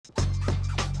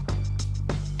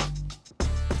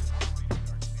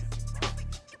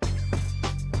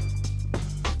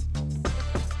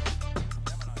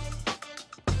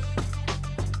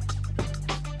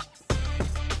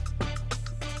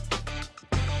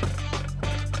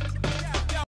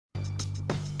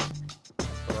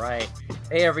right.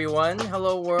 Hey everyone.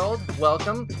 Hello world.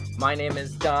 Welcome. My name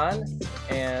is Don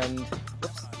and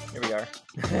whoops, here we are.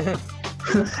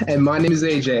 And my name is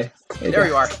AJ. Hey, there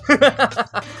you are.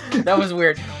 That was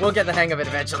weird. We'll get the hang of it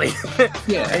eventually.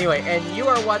 Yeah. Anyway, and you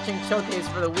are watching Showcase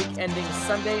for the week ending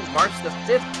Sunday, March the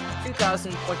 5th,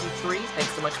 2023. Thanks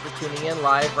so much for tuning in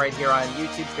live right here on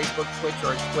YouTube, Facebook, Twitch,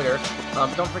 or Twitter.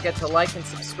 Don't forget to like and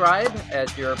subscribe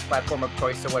as your platform of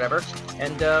choice or whatever.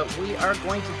 And we are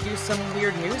going to do some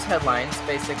weird news headlines,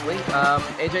 basically.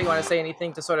 AJ, you want to say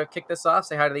anything to sort of kick this off?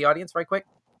 Say hi to the audience right quick.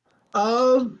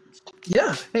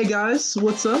 Yeah. Hey guys,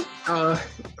 what's up?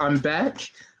 I'm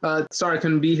back. Sorry I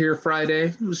couldn't be here Friday.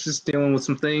 I was just dealing with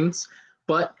some things,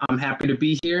 but I'm happy to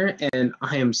be here, and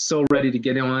I am so ready to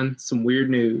get on some weird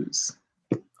news.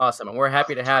 Awesome, and we're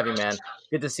happy to have you, man.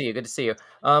 Good to see you. Good to see you.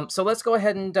 So let's go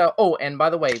ahead and and by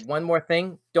the way, one more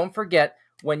thing. Don't forget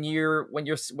when you're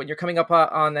coming up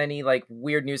on any like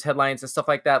weird news headlines and stuff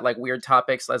like that, like weird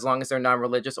topics, as long as they're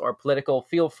non-religious or political,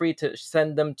 feel free to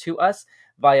send them to us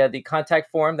via the contact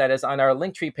form that is on our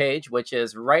Linktree page, which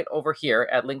is right over here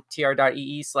at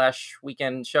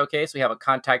linktr.ee/weekend showcase. We have a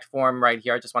contact form right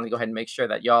here. I just want to go ahead and make sure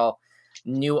that y'all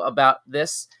knew about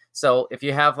this. So if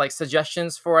you have like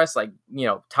suggestions for us, like, you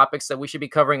know, topics that we should be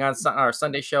covering on our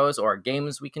Sunday shows, or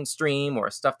games we can stream,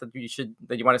 or stuff that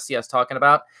you want to see us talking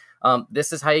about,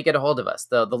 this is how you get a hold of us.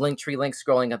 The Linktree link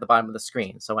scrolling at the bottom of the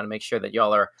screen. So I want to make sure that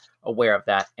y'all are aware of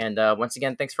that. And once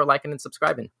again, thanks for liking and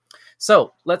subscribing.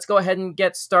 So let's go ahead and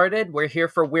get started. We're here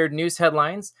for weird news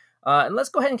headlines. And let's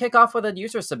go ahead and kick off with a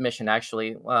user submission,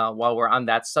 actually, while we're on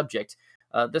that subject.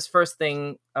 This first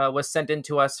thing was sent in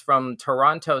to us from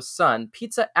Toronto Sun.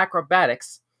 Pizza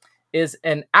acrobatics is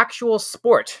an actual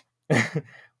sport.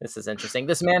 This is interesting.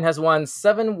 This man has won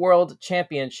 7 world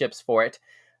championships for it.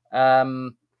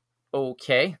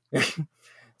 Okay.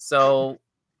 So,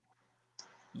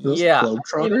 yeah.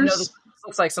 This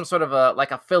looks like some sort of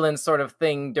a fill-in sort of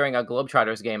thing during a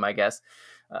Globetrotters game, I guess.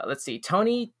 Let's see.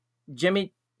 Tony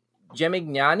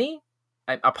Gemignani?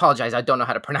 I apologize. I don't know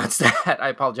how to pronounce that. I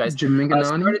apologize. Started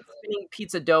spinning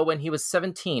pizza dough when he was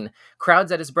 17.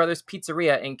 Crowds at his brother's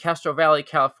pizzeria in Castro Valley,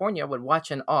 California would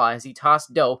watch in awe as he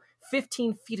tossed dough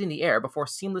 15 feet in the air before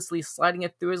seamlessly sliding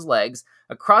it through his legs,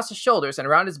 across his shoulders, and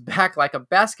around his back like a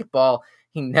basketball.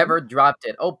 He never dropped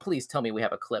it. Oh, please tell me we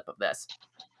have a clip of this.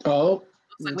 Oh,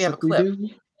 looks like we have a clip.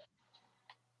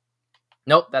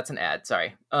 Nope, that's an ad.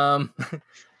 Sorry. Darn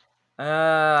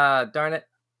it.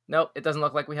 Nope, it doesn't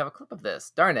look like we have a clip of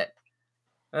this. Darn it.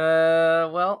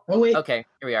 Well, okay,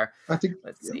 here we are. Let's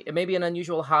see. It may be an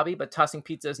unusual hobby, but tossing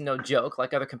pizza is no joke.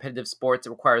 Like other competitive sports, it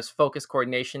requires focus,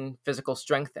 coordination, physical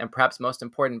strength, and perhaps most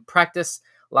important, practice.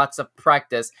 Lots of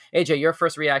practice. AJ, your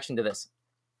first reaction to this?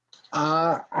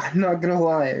 I'm not gonna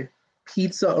lie.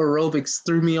 Pizza aerobics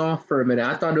threw me off for a minute.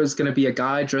 I thought it was gonna be a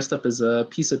guy dressed up as a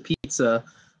piece of pizza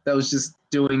that was just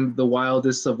doing the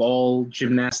wildest of all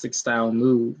gymnastic style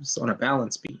moves on a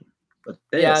balance beam. But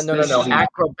no.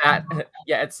 Acrobat.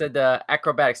 Yeah, it said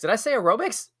acrobatics. Did I say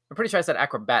aerobics? I'm pretty sure I said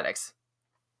acrobatics.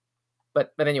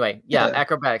 But anyway, yeah,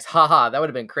 acrobatics. Haha, that would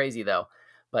have been crazy though.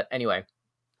 But anyway.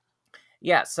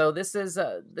 Yeah, so this is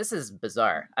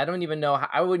bizarre. I wouldn't even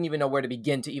know where to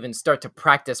begin to even start to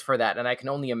practice for that, and I can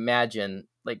only imagine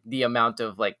like the amount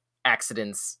of like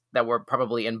accidents that were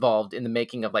probably involved in the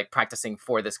making of like practicing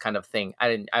for this kind of thing.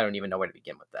 I don't even know where to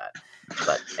begin with that.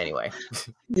 But anyway.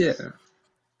 Yeah.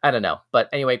 I don't know. But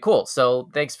anyway, cool. So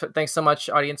thanks so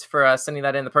much, audience, for sending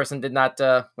that in. The person did not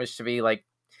wish to be like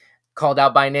called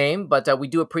out by name, but we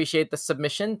do appreciate the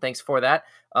submission. Thanks for that.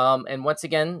 And once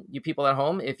again, you people at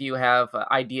home, if you have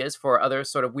ideas for other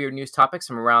sort of weird news topics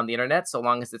from around the internet, so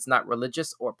long as it's not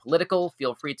religious or political,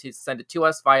 feel free to send it to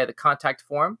us via the contact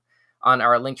form on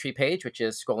our Linktree page, which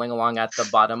is scrolling along at the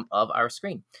bottom of our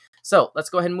screen. So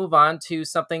let's go ahead and move on to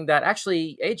something that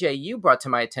actually, AJ, you brought to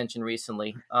my attention recently.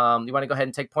 You want to go ahead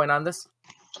and take point on this?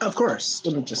 Of course.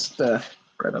 Let me just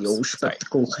grab the old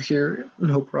spectacles here.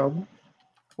 No problem.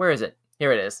 Where is it?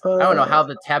 Here it is. I don't know how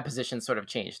the tab position sort of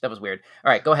changed. That was weird.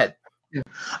 All right, go ahead. Yeah.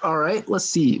 All right, let's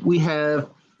see. We have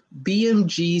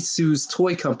BMG sues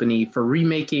toy company for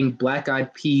remaking Black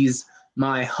Eyed Peas'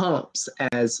 My Humps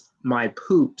as My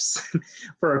Poops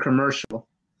for a commercial.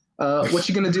 What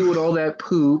you gonna do with all that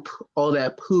poop,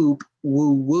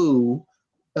 woo woo?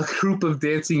 A group of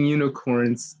dancing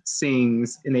unicorns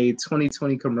sings in a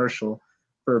 2020 commercial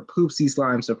for Poopsie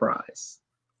Slime Surprise.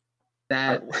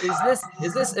 That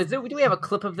do we have a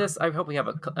clip of this? I hope we have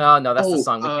a. Oh no, that's the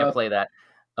song. We can't play that.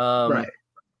 Right.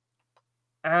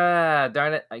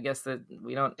 Darn it! I guess that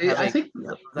we don't. Have I think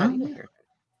that either.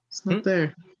 It's not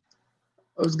there.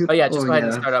 Oh yeah, just go ahead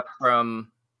and start up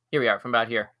from here. We are from about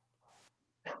here.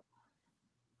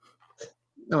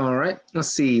 All right, let's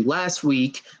see. Last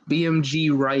week, BMG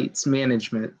Rights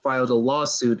Management filed a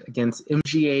lawsuit against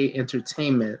MGA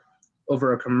Entertainment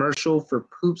over a commercial for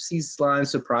Poopsie Slime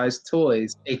Surprise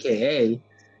Toys, aka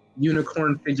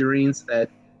unicorn figurines that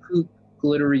poop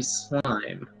glittery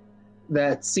slime,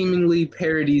 that seemingly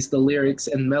parodies the lyrics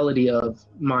and melody of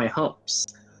My Humps.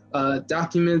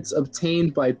 Documents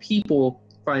obtained by People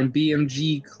find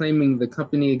BMG claiming the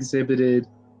company exhibited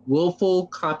willful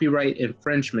copyright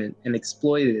infringement and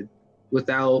exploited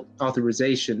without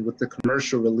authorization, with the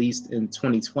commercial released in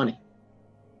 2020.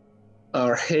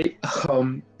 All right,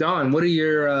 Don, what are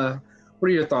your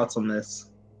thoughts on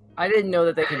this? I didn't know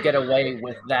that they could get away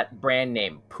with that brand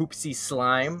name, Poopsie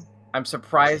Slime. I'm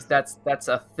surprised that's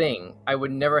a thing. I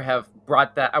would never have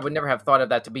brought that. I would never have thought of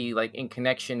that to be like in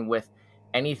connection with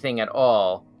anything at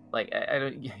all. Like I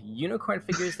don't, unicorn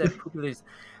figures that poop.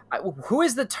 Who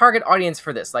is the target audience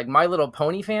for this? Like My Little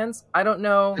Pony fans? I don't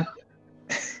know.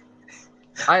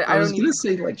 I was gonna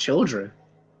say like children.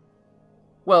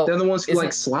 Well, they're the ones who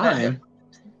like slime.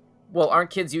 Well, aren't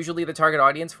kids usually the target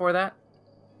audience for that?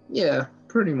 Yeah,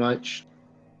 pretty much.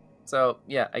 So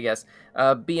yeah, I guess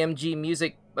BMG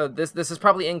Music. This is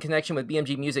probably in connection with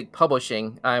BMG Music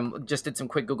Publishing. Just did some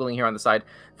quick googling here on the side.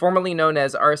 Formerly known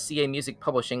as RCA Music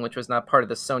Publishing, which was not part of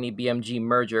the Sony BMG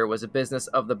merger, was a business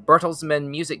of the Bertelsmann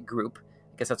Music Group.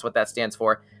 I guess that's what that stands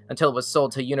for. Until it was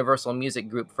sold to Universal Music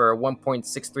Group for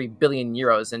 1.63 billion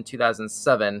euros in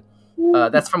 2007.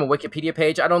 That's from a Wikipedia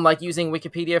page. I don't like using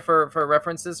Wikipedia for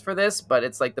references for this, but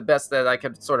it's like the best that I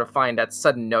could sort of find at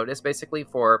sudden notice, basically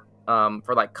for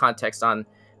like context on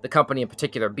the company in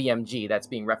particular, BMG, that's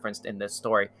being referenced in this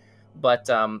story. But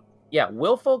yeah,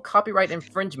 willful copyright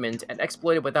infringement and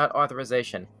exploited without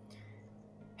authorization.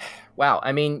 Wow,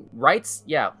 I mean, rights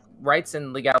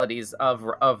and legalities of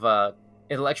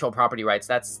intellectual property rights.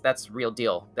 That's real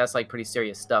deal. That's like pretty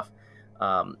serious stuff.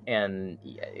 And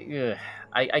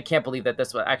I can't believe that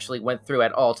this actually went through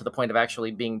at all to the point of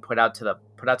actually being put out to the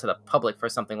public for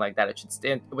something like that. It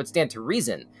would stand to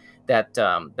reason that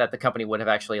that the company would have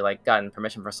actually like gotten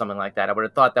permission for something like that. I would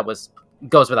have thought that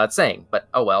goes without saying, but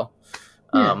oh well.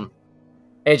 Yeah.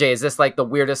 AJ, is this like the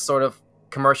weirdest sort of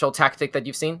commercial tactic that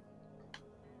you've seen?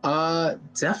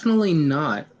 Definitely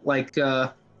not. Like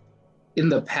in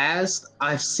the past,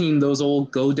 I've seen those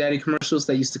old GoDaddy commercials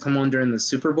that used to come on during the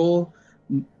Super Bowl.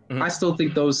 I still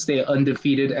think those stay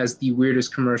undefeated as the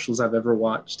weirdest commercials I've ever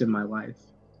watched in my life.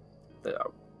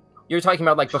 You're talking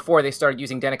about like before they started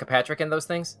using Danica Patrick and those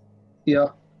things? Yeah.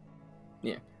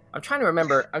 Yeah. I'm trying to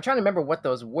remember what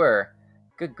those were.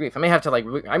 Good grief. I may have to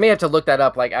look that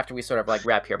up like after we sort of like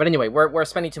wrap here. But anyway, we're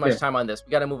spending too much time on this. We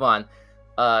got to move on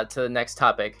to the next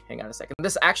topic. Hang on a second.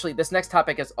 This next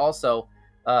topic is also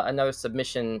another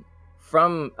submission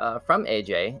from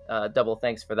AJ. Double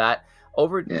thanks for that.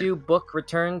 Overdue book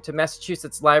returned to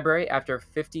Massachusetts Library after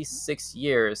 56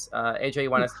 years. AJ,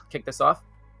 you want to kick this off?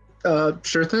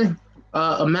 Sure thing.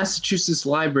 A Massachusetts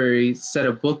library said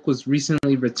a book was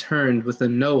recently returned with a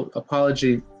note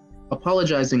apologizing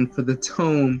for the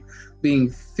tome being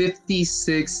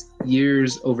 56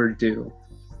 years overdue.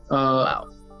 Wow.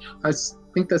 I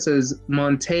think that says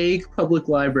Montague Public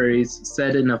Libraries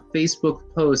said in a Facebook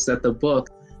post that the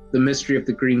book, The Mystery of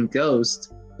the Green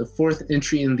Ghost, the fourth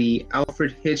entry in the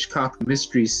Alfred Hitchcock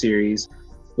mystery series,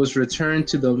 was returned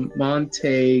to the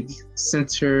Montague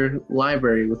Center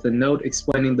Library with a note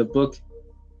explaining the book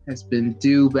has been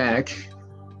due back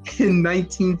in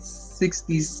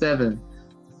 1967.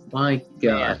 My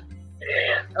God.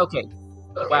 Man. Okay.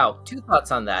 Wow. Two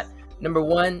thoughts on that. Number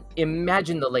one,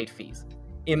 imagine the late fees.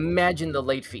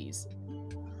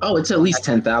 Oh, it's at least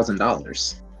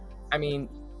 $10,000. I mean,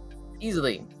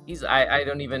 easily.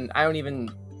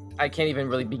 I can't even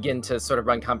really begin to sort of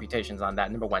run computations on that,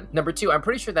 number one. Number two, I'm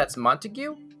pretty sure that's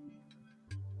Montague.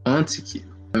 Montague.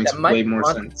 That makes way more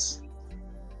sense.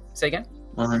 Say again?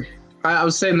 I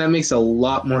was saying that makes a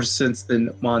lot more sense than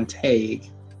Montague.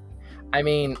 I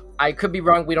mean, I could be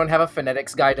wrong. We don't have a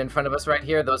phonetics guide in front of us right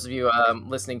here. Those of you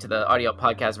listening to the audio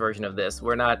podcast version of this,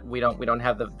 we don't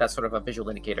have that sort of a visual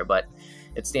indicator, but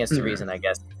it stands to reason, I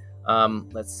guess.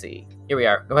 Let's see. Here we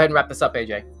are. Go ahead and wrap this up,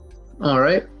 AJ. All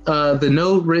right. The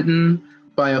note written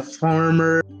by a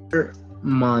former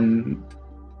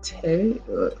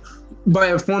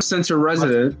Center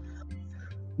resident,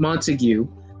 Montague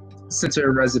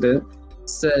Center resident,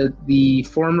 said the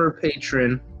former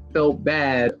patron felt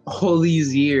bad all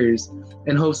these years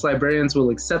and hopes librarians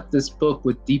will accept this book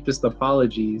with deepest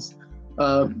apologies.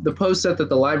 The post said that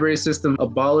the library system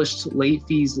abolished late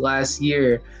fees last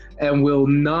year and will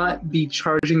not be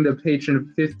charging the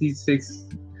patron 56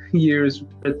 years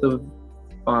worth of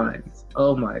fines.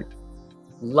 Oh my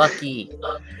Lucky.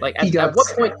 Like, He at got what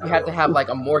point do you have to have like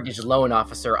a mortgage loan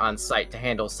officer on site to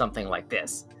handle something like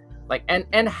this? Like,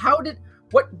 and how did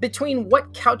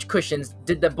what couch cushions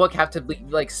did the book have to be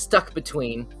like stuck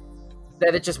between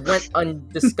that it just went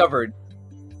undiscovered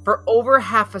for over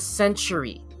half a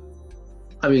century?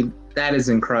 I mean, that is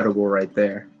incredible right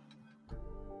there.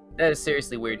 That is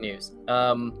seriously weird news.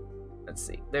 Let's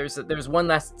see. There's one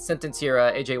last sentence here.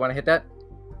 AJ, you want to hit that?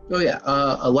 Oh yeah,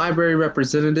 a library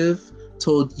representative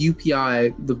told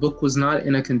UPI the book was not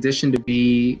in a condition to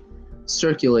be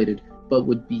circulated, but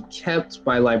would be kept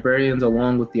by librarians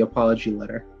along with the apology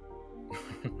letter.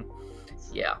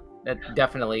 Yeah, that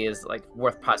definitely is like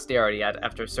worth posterity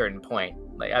after a certain point.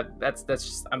 Like that's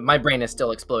just my brain is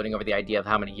still exploding over the idea of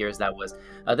how many years that was.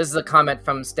 This is a comment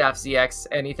from Staff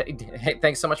ZX. Hey,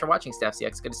 thanks so much for watching, Staff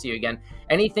ZX. Good to see you again.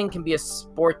 Anything can be a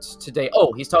sport today.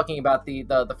 Oh, he's talking about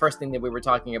the first thing that we were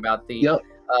talking about, the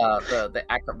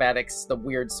acrobatics, the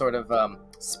weird sort of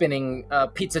spinning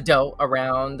pizza dough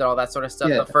around and all that sort of stuff.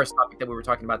 Yeah. The first topic that we were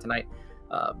talking about tonight.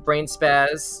 Brain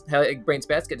Spaz,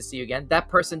 good to see you again. That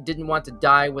person didn't want to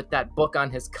die with that book on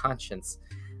his conscience.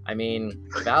 I mean,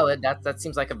 valid. That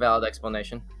seems like a valid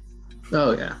explanation.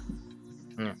 Oh yeah.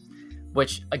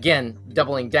 Which, again,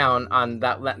 doubling down on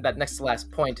that next to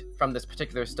last point from this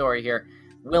particular story here,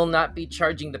 will not be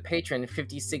charging the patron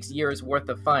 56 years worth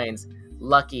of fines.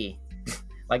 Lucky.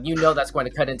 Like, you know that's going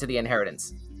to cut into the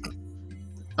inheritance.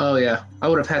 Oh yeah, I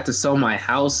would have had to sell my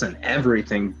house and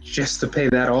everything just to pay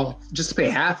that all, just to pay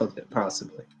half of it,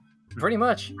 possibly. Pretty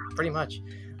much.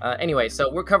 Anyway,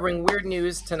 so we're covering weird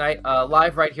news tonight,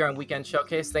 live right here on Weekend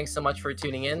Showcase. Thanks so much for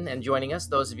tuning in and joining us.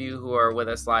 Those of you who are with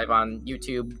us live on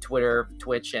YouTube, Twitter,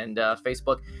 Twitch, and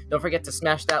Facebook, don't forget to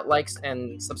smash that likes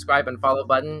and subscribe and follow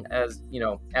button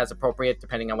as appropriate,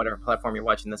 depending on whatever platform you're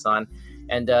watching this on.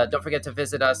 And don't forget to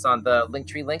visit us on the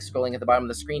Linktree link scrolling at the bottom of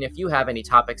the screen if you have any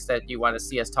topics that you want to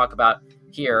see us talk about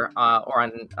here or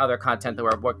on other content that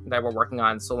we're working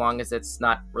on, so long as it's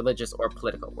not religious or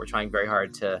political. We're trying very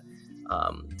hard to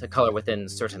color within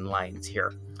certain lines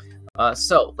here.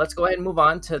 So let's go ahead and move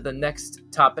on to the next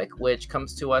topic, which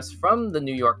comes to us from the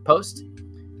New York Post.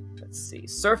 Let's see.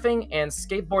 Surfing and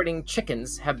skateboarding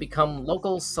chickens have become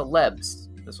local celebs.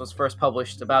 This was first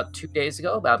published about 2 days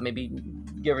ago, about maybe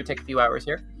give or take a few hours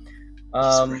here.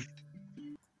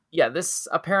 Yeah, this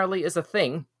apparently is a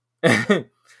thing.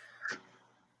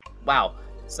 Wow.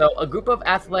 So, a group of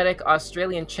athletic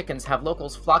Australian chickens have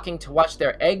locals flocking to watch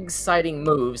their egg-sighting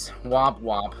moves. Womp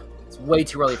womp. It's way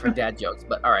too early for dad jokes,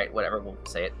 but alright, whatever, we'll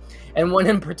say it. And one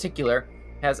in particular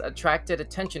has attracted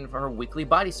attention for her weekly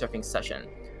body surfing session.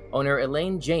 Owner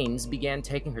Elaine Janes began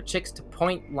taking her chicks to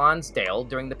Point Lonsdale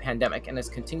during the pandemic and has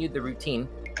continued the routine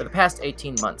for the past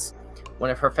 18 months. One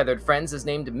of her feathered friends is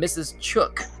named Mrs.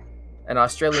 Chook, an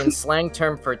Australian slang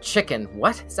term for chicken.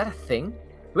 What? Is that a thing?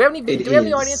 Do we have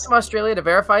any audience from Australia to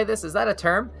verify this? Is that a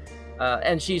term?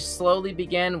 And she slowly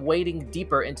began wading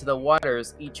deeper into the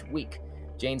waters each week.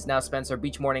 Janes now spends her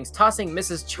beach mornings tossing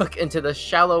Mrs. Chook into the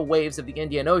shallow waves of the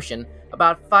Indian Ocean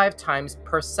about 5 times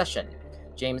per session.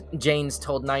 Janes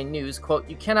told 9 News, quote,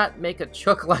 "You cannot make a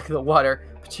chook like the water,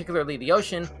 particularly the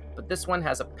ocean, but this one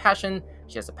has a passion.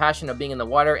 She has a passion of being in the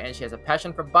water, and she has a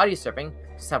passion for body surfing.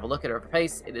 Just have a look at her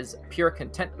face. It is pure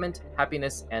contentment,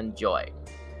 happiness, and joy."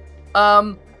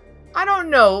 I don't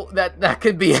know that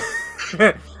could be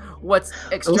what's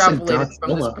extrapolated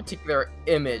from this particular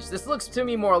image. This looks to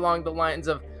me more along the lines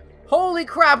of, holy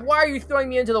crap, why are you throwing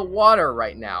me into the water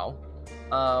right now?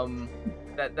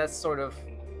 That's sort of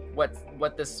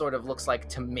what this sort of looks like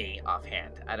to me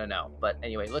offhand. I don't know. But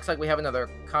anyway, it looks like we have another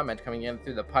comment coming in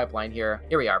through the pipeline here.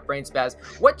 Here we are, Brain Spaz.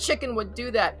 What chicken would do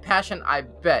that? Passion, I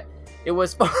bet. It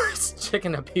was forced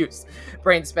chicken abuse.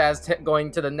 Brain Spaz going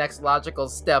to the next logical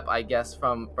step, I guess,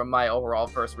 from my overall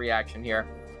first reaction here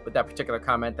with that particular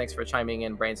comment. Thanks for chiming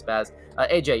in, Brain Spaz.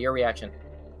 AJ, your reaction?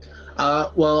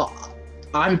 Well,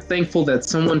 I'm thankful that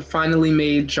someone finally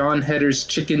made John Hetter's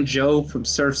Chicken Joe from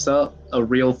Surf's Up a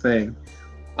real thing.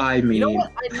 I mean, you know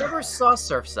what? I never saw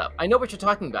Surf's Up. I know what you're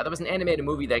talking about. That was an animated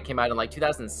movie that came out in like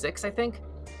 2006, I think.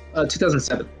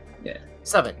 2007. Yeah.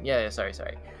 7. Yeah. Sorry.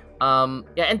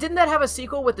 Yeah, and didn't that have a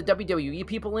sequel with the WWE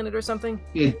people in it or something?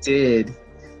 It did.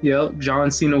 Yep,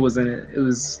 John Cena was in it. It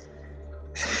was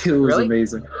really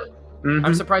amazing. Mm-hmm.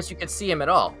 I'm surprised you could see him at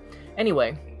all.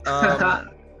 Anyway,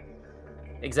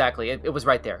 exactly. It was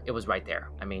right there. It was right there.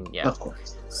 I mean, yeah. Of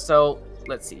course. So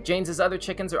let's see. Janes's other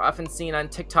chickens are often seen on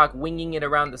TikTok winging it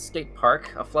around the skate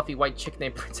park. A fluffy white chick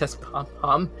named Princess Pom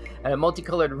Pom and a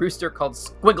multicolored rooster called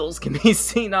Squiggles can be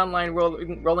seen online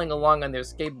rolling along on their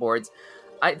skateboards.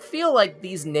 I feel like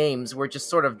these names were just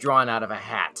sort of drawn out of a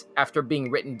hat after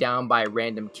being written down by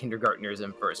random kindergartners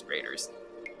and first graders.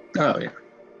 Oh yeah.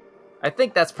 I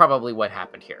think that's probably what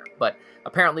happened here. But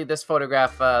apparently this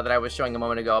photograph that I was showing a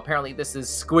moment ago, apparently this is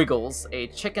Squiggles, a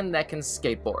chicken that can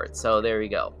skateboard. So there you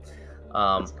go.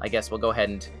 I guess we'll go ahead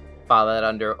and file that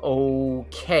under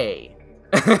okay.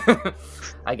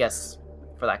 I guess,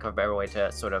 for lack of a better way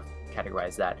to sort of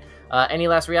categorize that. Any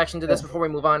last reaction to this before we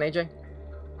move on, AJ?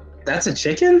 That's a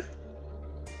chicken?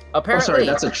 Apparently. Oh, sorry,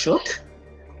 that's a chook?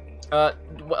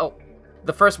 Well,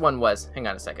 the first one was. Hang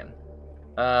on a second.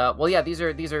 Well, yeah, these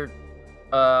are. This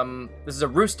is a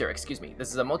rooster. Excuse me.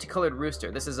 This is a multicolored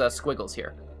rooster. This is Squiggles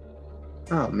here.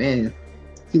 Oh man,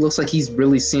 he looks like he's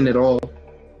really seen it all.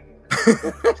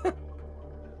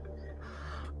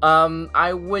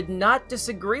 I would not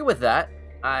disagree with that.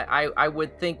 I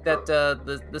would think that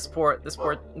this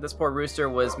poor rooster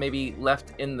was maybe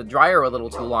left in the dryer a little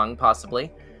too long,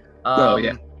 possibly. Oh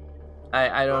yeah.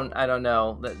 I don't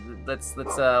know.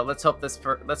 Let's hope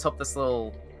this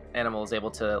little animal is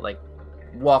able to like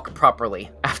walk properly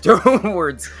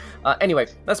afterwards. Anyway,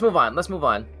 let's move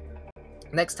on.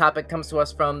 Next topic comes to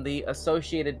us from the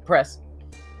Associated Press.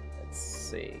 Let's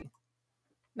see.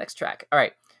 Next track. All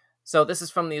right. So this is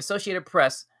from the Associated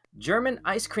Press. German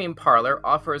ice cream parlor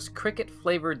offers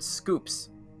cricket-flavored scoops.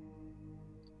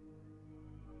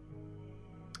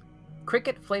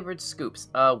 Cricket-flavored scoops.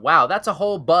 Wow, that's a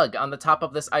whole bug on the top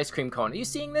of this ice cream cone. Are you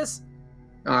seeing this?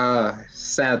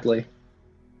 Sadly.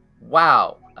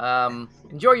 Wow.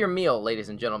 Enjoy your meal, ladies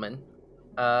and gentlemen.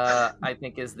 I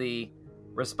think is the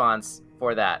response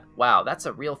for that. Wow, that's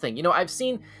a real thing. You know, I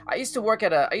used to work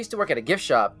at a gift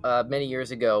shop many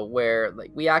years ago where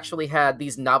like we actually had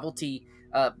these novelty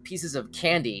pieces of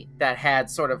candy that had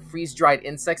sort of freeze-dried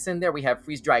insects in there. We have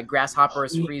freeze-dried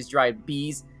grasshoppers, freeze-dried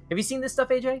bees. Have you seen this stuff,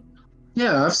 AJ?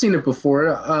 Yeah, I've seen it before.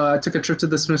 I took a trip to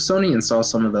the Smithsonian and saw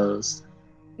some of those.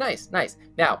 Nice.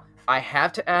 Now, I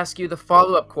have to ask you the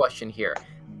follow-up question here.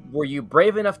 Were you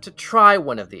brave enough to try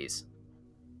one of these?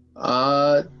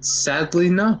 Sadly,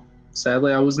 no.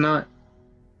 Sadly, I was not.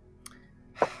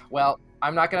 Well,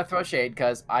 I'm not going to throw shade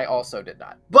because I also did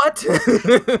not.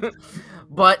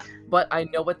 But, but I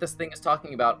know what this thing is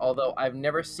talking about, although I've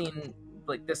never seen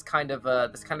like this kind of a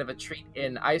treat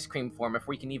in ice cream form, if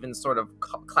we can even sort of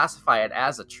classify it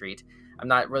as a treat. I'm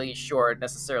not really sure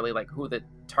necessarily like who the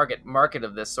target market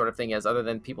of this sort of thing is, other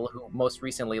than people who most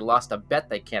recently lost a bet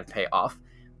they can't pay off.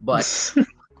 But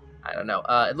I don't know.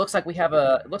 It looks like we have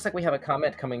a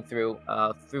comment coming through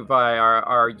via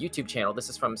our YouTube channel. This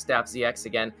is from StaffZX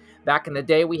again. Back in the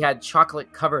day, we had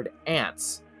chocolate-covered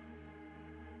ants.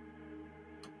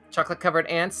 Chocolate-covered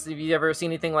ants. Have you ever seen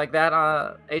anything like that,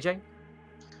 AJ?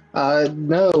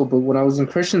 No, but when I was in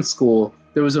Christian school,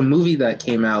 there was a movie that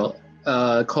came out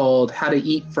called How to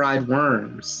Eat Fried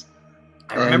Worms.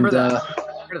 I remember that.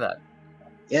 I heard of that.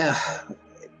 Yeah,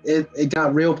 it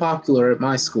got real popular at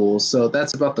my school, so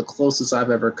that's about the closest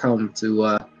I've ever come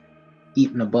to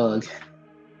eating a bug.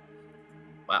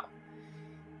 Wow.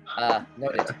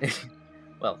 Noted.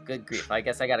 Well, good grief. I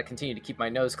guess I got to continue to keep my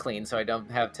nose clean so I don't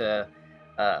have to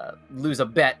lose a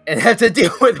bet and have to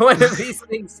deal with one of these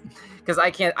things, because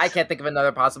I can't think of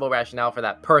another possible rationale for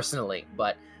that personally,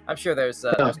 but I'm sure there's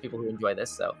people who enjoy this,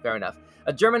 so fair enough.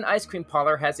 A German ice cream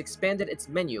parlor has expanded its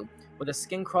menu with a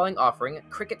skin-crawling offering,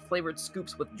 cricket-flavored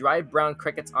scoops with dried brown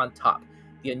crickets on top.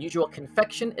 The unusual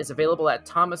confection is available at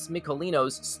Thomas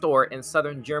Michelino's store in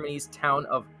southern Germany's town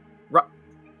of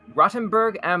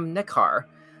Rottenburg am Neckar,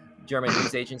 German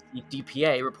news agency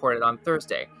DPA reported on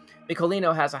Thursday.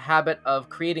 Michelino has a habit of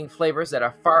creating flavors that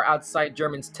are far outside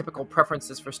Germans' typical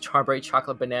preferences for strawberry,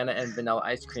 chocolate, banana, and vanilla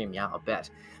ice cream. Yeah, I'll bet.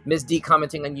 Ms. D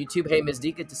commenting on YouTube. Hey, Ms.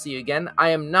 D, good to see you again. I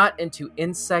am not into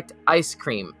insect ice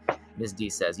cream, Ms. D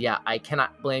says. Yeah, I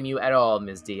cannot blame you at all,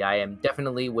 Ms. D. I am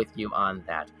definitely with you on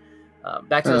that.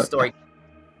 Back to the story.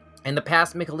 In the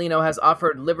past, Michelino has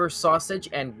offered liver sausage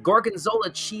and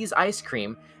gorgonzola cheese ice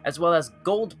cream, as well as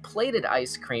gold-plated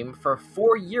ice cream for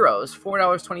 €4,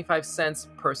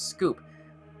 $4.25 per scoop.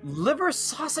 Liver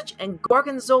sausage and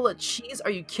gorgonzola cheese?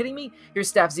 Are you kidding me?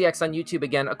 Here's StaffZX on YouTube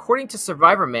again. According to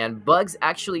Survivor Man, bugs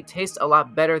actually taste a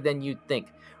lot better than you'd think.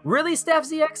 Really,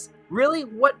 StaffZX? Really?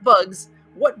 What bugs,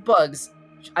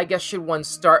 I guess, should one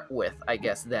start with, I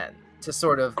guess, then? To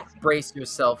sort of brace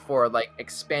yourself for like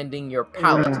expanding your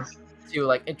palate to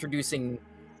like introducing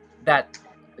that.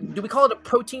 Do we call it a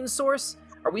protein source?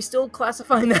 Are we still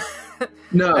classifying that?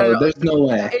 No, there's no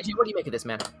way. AJ, what do you make of this,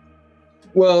 man?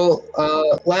 Well,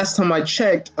 last time I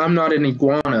checked, I'm not an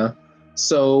iguana,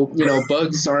 so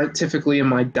bugs aren't typically in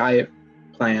my diet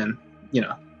plan.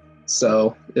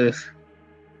 So if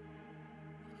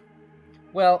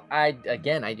Well, I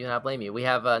do not blame you. We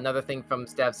have another thing from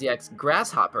Staff ZX: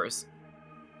 grasshoppers.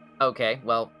 Okay,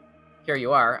 well, here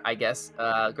you are, I guess.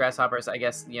 Grasshoppers, I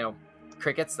guess,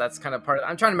 crickets, that's kind of part of...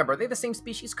 I'm trying to remember, are they the same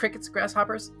species, crickets,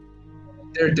 grasshoppers?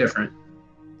 They're different.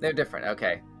 They're different,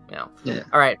 okay. Yeah.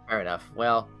 All right, fair enough.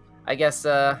 Well, I guess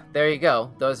there you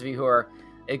go. Those of you who are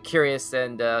curious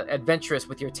and adventurous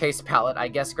with your taste palette, I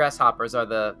guess grasshoppers are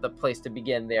the place to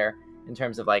begin there in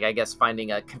terms of, like, I guess, finding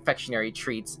confectionery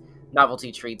treats,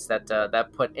 novelty treats that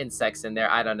put insects in there.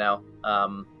 I don't know.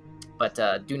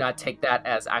 But do not take that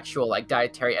as actual like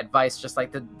dietary advice. Just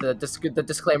like the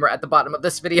disclaimer at the bottom of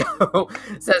this video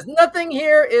says, nothing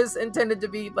here is intended to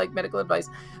be like medical advice.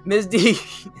 Ms. D,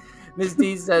 Ms.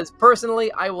 D says,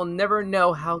 personally, I will never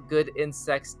know how good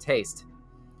insects taste.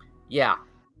 Yeah.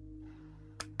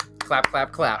 Clap,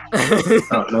 clap, clap.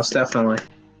 Oh, most definitely.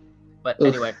 But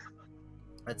anyway,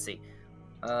 let's see.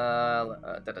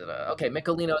 Okay,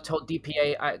 Michelino told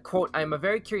DPA, I quote, I am a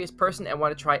very curious person and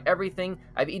want to try everything.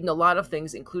 I've eaten a lot of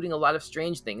things, including a lot of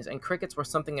strange things, and crickets were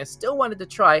something I still wanted to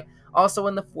try, also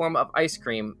in the form of ice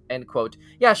cream, end quote.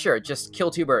 Yeah, sure, just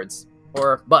kill 2 birds.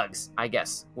 Or bugs, I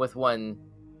guess, with 1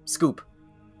 scoop.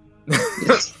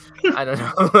 I don't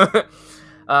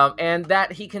know. And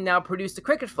that he can now produce the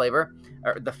cricket flavor,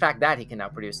 or the fact that he can now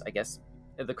produce, I guess,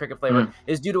 the cricket flavor,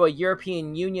 is due to a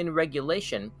European Union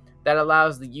regulation that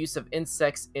allows the use of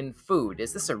insects in food.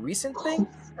 Is this a recent thing?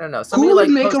 I don't know. Somebody would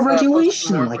make a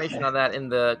regulation more like information that? on that in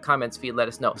the comments feed. Let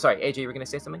us know. Sorry, AJ, you were going to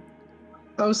say something?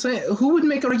 I was saying, who would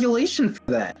make a regulation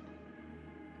for that?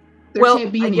 There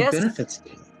can't be any benefits to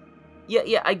it.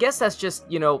 Yeah, I guess that's just,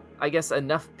 I guess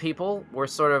enough people were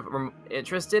sort of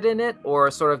interested in it, or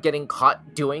sort of getting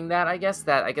caught doing that, I guess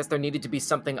there needed to be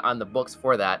something on the books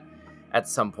for that at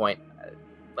some point.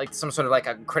 Like some sort of like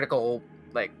a critical,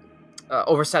 like,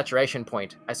 oversaturation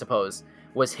point, I suppose,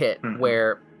 was hit,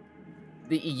 where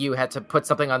the EU had to put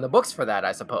something on the books for that,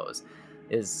 I suppose,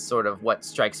 is sort of what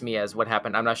strikes me as what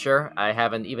happened. I'm not sure. I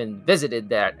haven't even visited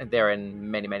there in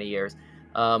many, many years.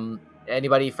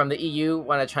 Anybody from the EU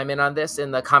want to chime in on this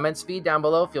in the comments feed down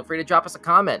below? Feel free to drop us a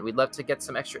comment. We'd love to get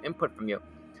some extra input from you.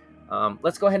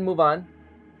 Let's go ahead and move on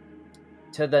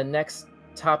to the next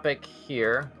topic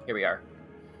here. Here we are.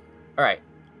 All right.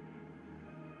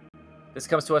 This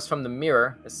comes to us from the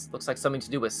Mirror. This looks like something to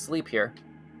do with sleep here.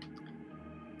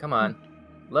 Come on.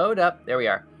 Load up. There we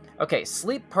are. Okay,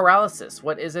 sleep paralysis.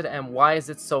 What is it and why is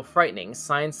it so frightening?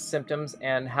 Signs, symptoms,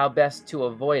 and how best to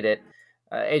avoid it.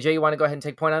 AJ, you want to go ahead and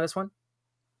take point on this one?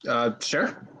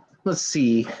 Sure. Let's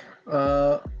see.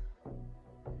 Have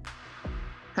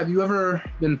you ever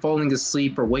been falling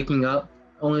asleep or waking up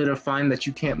only to find that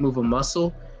you can't move a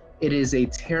muscle? It is a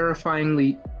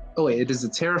terrifying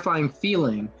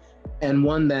feeling, and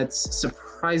one that's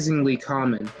surprisingly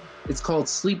common. It's called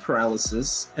sleep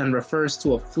paralysis and refers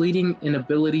to a fleeting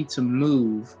inability to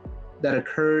move that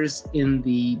occurs in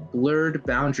the blurred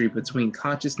boundary between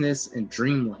consciousness and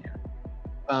dreamland.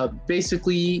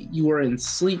 Basically, you are in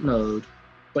sleep mode,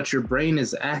 but your brain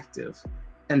is active,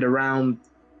 and around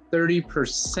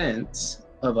 30%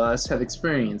 of us have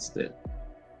experienced it.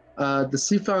 The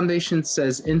Sleep Foundation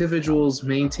says individuals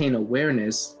maintain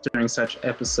awareness during such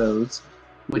episodes,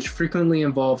 which frequently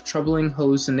involve troubling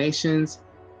hallucinations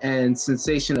and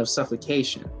sensation of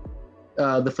suffocation.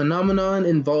 The phenomenon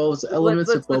involves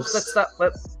elements of both... Let's stop.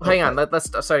 Hang on.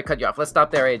 Sorry to cut you off. Let's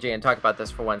stop there, AJ, and talk about this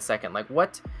for 1 second. Like,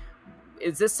 what...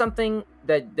 Is this something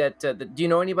that do you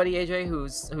know anybody, AJ,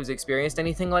 who's experienced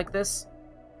anything like this?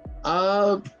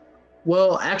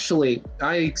 Well, actually,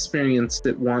 I experienced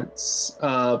it once,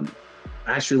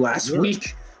 actually last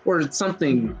week, or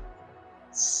something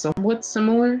somewhat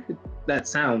similar. That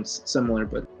sounds similar,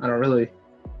 but I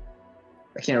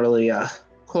can't really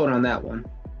quote on that one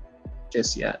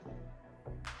just yet.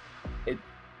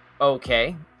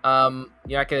 Okay. You're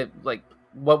not gonna, like,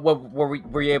 what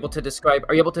were you able to describe?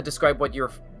 Are you able to describe what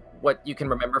you can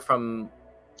remember from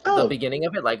the beginning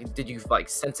of it? Like, did you like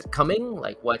sense it coming?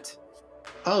 Like, what?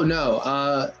 Oh no.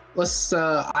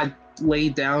 I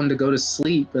laid down to go to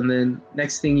sleep, and then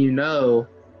next thing you know,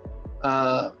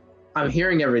 I'm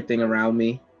hearing everything around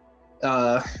me,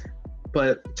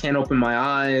 but can't open my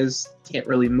eyes, can't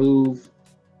really move.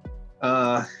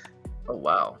 Oh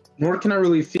wow. Nor can I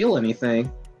really feel anything.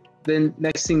 Then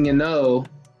next thing you know,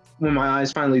 when my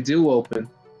eyes finally do open,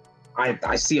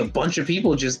 I see a bunch of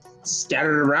people just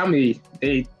scattered around me.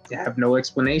 They have no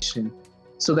explanation.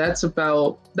 So that's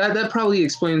about that. That probably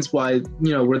explains why,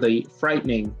 where the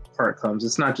frightening part comes.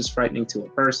 It's not just frightening to a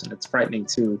person; it's frightening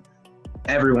to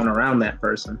everyone around that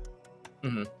person.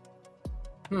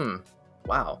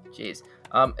 Wow. Jeez.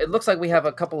 It looks like we have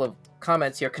a couple of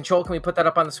comments here. Control, can we put that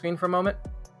up on the screen for a moment?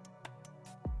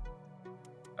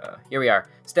 here we are.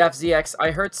 Staff ZX,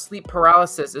 I heard sleep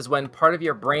paralysis is when part of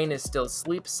your brain is still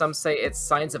asleep. Some say it's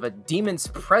signs of a demon's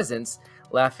presence.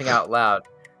 Laughing out loud.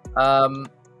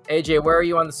 AJ, where are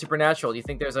you on the supernatural? Do you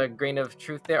think there's a grain of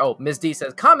truth there? Oh, Ms. D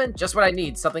says, comment, just what I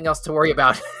need. Something else to worry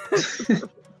about.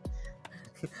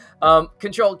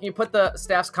 Control, can you put the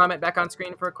staff's comment back on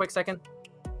screen for a quick second?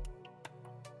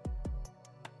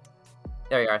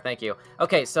 There you are. Thank you.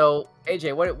 Okay, so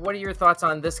AJ, what are your thoughts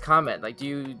on this comment? Like,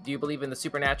 do you believe in the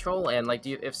supernatural? And like,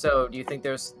 if so, do you think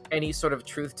there's any sort of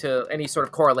truth to any sort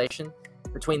of correlation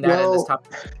between that and this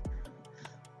topic?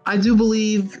 I do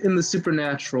believe in the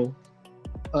supernatural.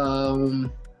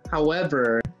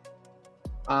 However,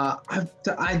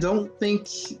 I don't think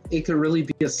it could really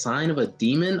be a sign of a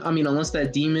demon. I mean, unless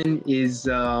that demon is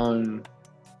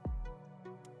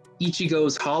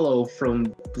Ichigo's Hollow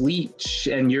from Bleach,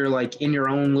 and you're like in your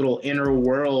own little inner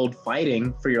world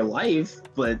fighting for your life.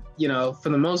 But you know, for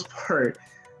the most part,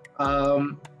 I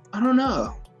don't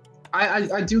know.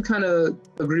 I do kind of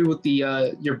agree with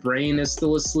the your brain is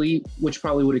still asleep, which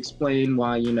probably would explain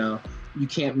why, you know, you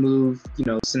can't move, you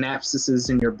know, synapses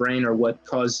in your brain are what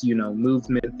cause, you know,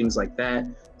 movement, things like that.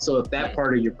 So if that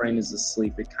part of your brain is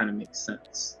asleep, it kind of makes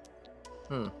sense.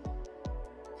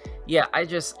 Yeah,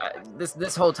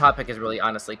 this whole topic is really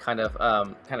honestly kind of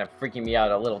freaking me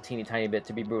out a little teeny tiny bit,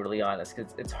 to be brutally honest,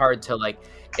 because it's hard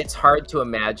to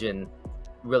imagine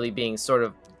really being sort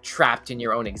of trapped in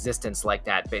your own existence like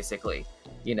that, basically.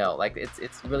 You know, like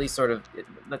it's really sort of,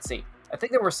 let's see. I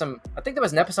think there was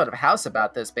an episode of House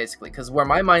about this, basically, because where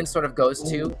my mind sort of goes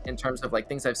to in terms of like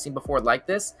things I've seen before like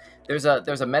this, there's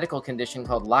a medical condition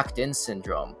called locked-in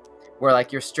syndrome, where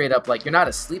like you're straight up, like you're not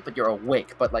asleep but you're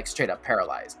awake, but like straight up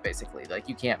paralyzed, basically. Like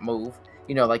you can't move.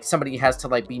 You know, like somebody has to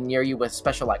like be near you with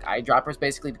special like eyedroppers,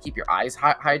 basically, to keep your eyes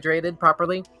hydrated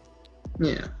properly.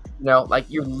 Yeah. You know, like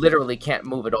you literally can't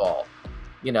move at all.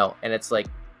 You know, and it's like,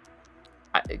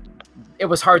 it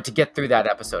was hard to get through that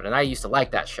episode, and I used to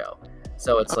like that show.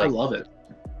 So it's like, I love it.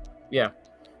 Yeah.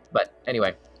 But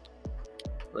anyway,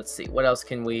 let's see. What else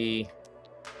can we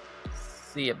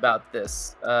see about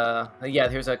this? Yeah,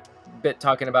 here's a bit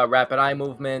talking about rapid eye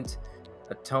movement,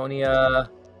 atonia.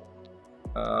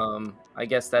 I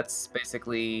guess that's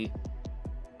basically...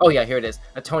 Oh yeah, here it is.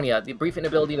 Atonia. The brief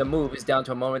inability to move is down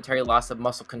to a momentary loss of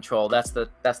muscle control. That's the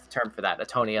term for that,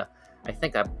 atonia.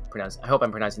 I hope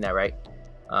I'm pronouncing that right.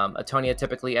 Atonia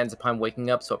typically ends upon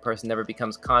waking up, so a person never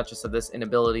becomes conscious of this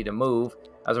inability to move.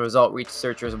 As a result,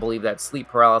 researchers believe that sleep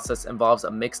paralysis involves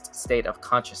a mixed state of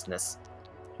consciousness.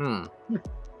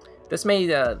 This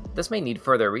may need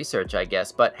further research, I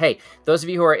guess. But hey, those of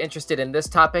you who are interested in this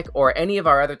topic or any of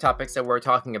our other topics that we're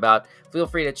talking about, feel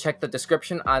free to check the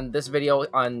description on this video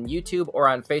on YouTube or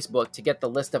on Facebook to get the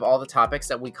list of all the topics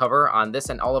that we cover on this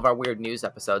and all of our weird news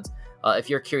episodes, if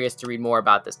you're curious to read more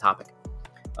about this topic.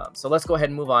 So let's go ahead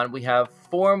and move on. We have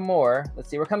 4 more. Let's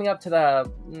see, we're coming up to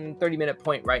the 30-minute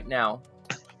point right now.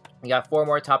 We got 4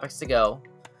 more topics to go.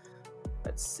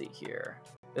 Let's see here.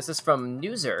 This is from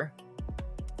Newser.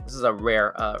 This is a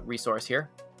rare resource here.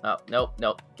 Oh, nope.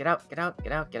 Get out.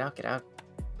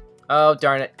 Oh,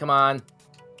 darn it. Come on.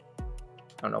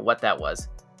 I don't know what that was.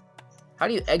 How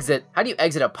do you exit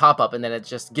a pop-up and then it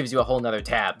just gives you a whole nother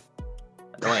tab?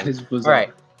 Annoying. All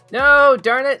right. No,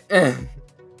 darn it.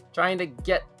 Trying to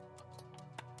get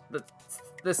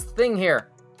this thing here.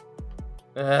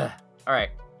 All right.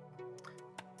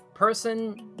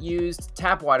 Person used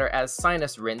tap water as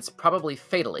sinus rinse, probably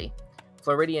fatally.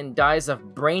 Floridian dies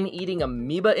of brain-eating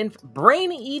amoeba infection?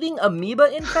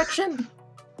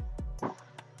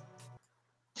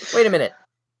 Wait a minute.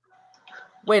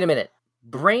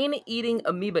 Brain-eating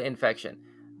amoeba infection.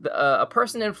 A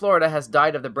person in Florida has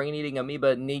died of the brain-eating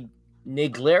amoeba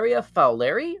Naegleria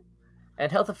fowleri,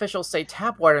 and health officials say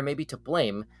tap water may be to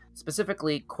blame,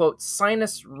 specifically, quote,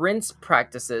 sinus rinse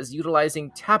practices utilizing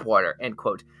tap water, end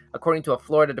quote, according to a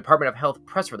Florida Department of Health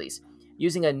press release.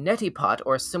 Using a neti pot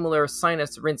or similar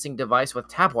sinus rinsing device with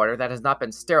tap water that has not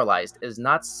been sterilized is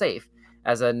not safe,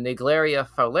 as a Naegleria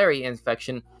fowleri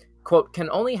infection, quote,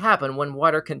 can only happen when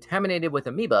water contaminated with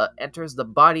amoeba enters the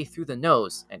body through the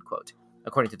nose, end quote,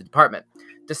 according to the department.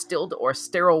 Distilled or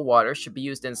sterile water should be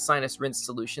used in sinus rinse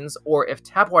solutions, or if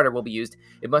tap water will be used,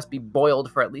 it must be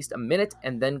boiled for at least a minute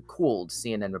and then cooled,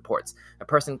 CNN reports. A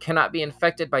person cannot be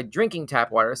infected by drinking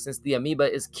tap water since the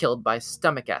amoeba is killed by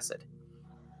stomach acid.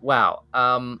 Wow.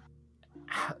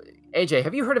 AJ,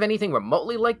 have you heard of anything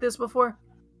remotely like this before?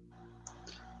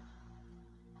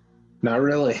 Not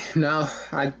really. No,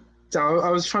 I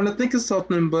was trying to think of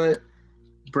something, but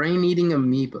brain-eating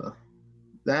amoeba.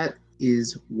 That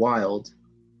is wild.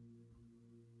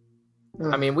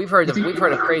 I mean, we've heard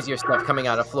of crazier stuff coming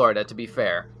out of Florida, to be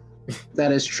fair.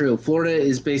 That is true. Florida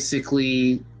is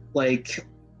basically like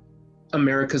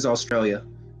America's Australia.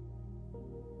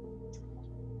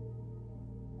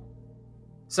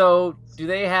 So do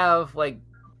they have like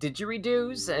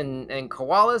didgeridoos and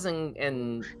koalas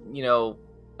and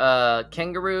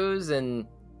kangaroos and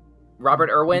Robert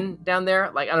Irwin down there?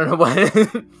 Like I don't know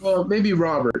what. Well, maybe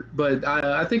Robert, but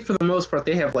I think for the most part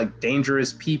they have like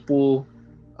dangerous people,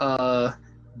 uh,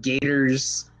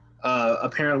 gators,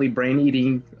 apparently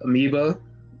brain-eating amoeba,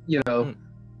 you know, Mm,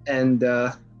 and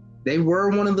they were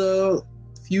one of the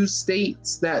few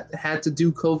states that had to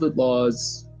do COVID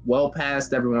laws well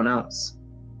past everyone else.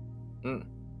 mm.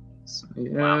 So,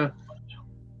 Wow. yeah,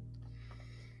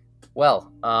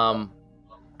 Well, I'm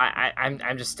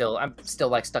still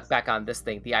like stuck back on this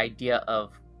thing. The idea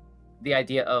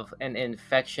of an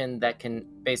infection that can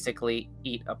basically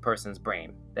eat a person's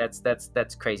brain. That's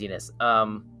craziness.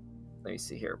 Let me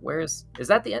see here. Is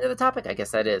that the end of the topic? I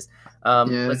guess that is. yeah.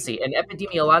 Let's see. An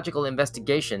epidemiological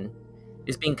investigation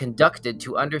is being conducted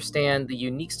to understand the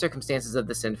unique circumstances of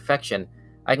this infection.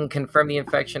 I can confirm the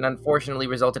infection unfortunately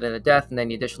resulted in a death, and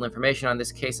any additional information on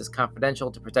this case is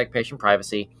confidential to protect patient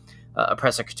privacy. A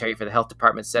press secretary for the health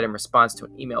department said in response to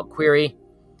an email query.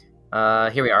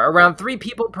 Here we are. Around 3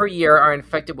 people per year are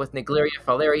infected with Naegleria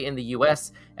fowleri in the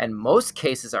U.S., and most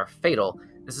cases are fatal.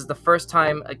 This is the first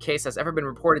time a case has ever been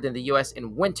reported in the U.S.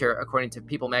 in winter, according to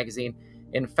People magazine.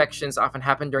 Infections often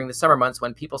happen during the summer months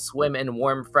when people swim in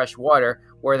warm, fresh water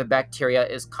where the bacteria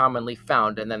is commonly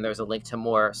found. And then there's a link to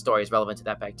more stories relevant to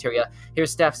that bacteria.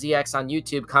 Here's Steph ZX on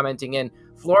YouTube commenting in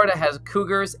Florida has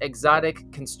cougars, exotic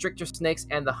constrictor snakes,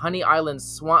 and the Honey Island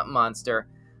swamp monster.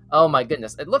 Oh my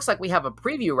goodness. It looks like we have a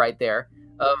preview right there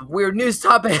of weird news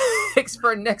topics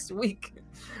for next week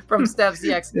from Steph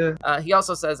ZX. Yeah. He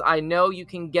also says, I know you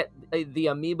can get the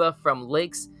amoeba from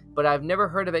lakes, but I've never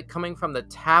heard of it coming from the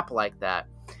tap like that.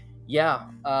 Yeah,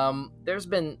 there's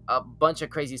been a bunch of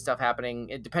crazy stuff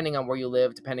happening, depending on where you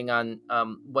live, depending on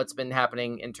what's been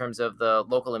happening in terms of the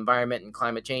local environment and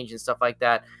climate change and stuff like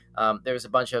that. There's a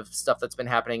bunch of stuff that's been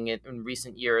happening in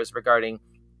recent years regarding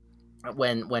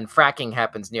when fracking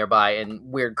happens nearby and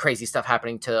weird crazy stuff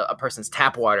happening to a person's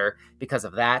tap water because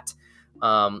of that.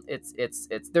 It's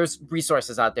there's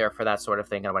resources out there for that sort of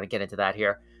thing. I don't want to get into that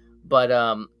here, but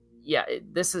yeah,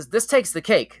 this takes the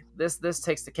cake. This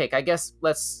takes the cake. I guess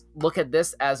let's look at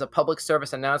this as a public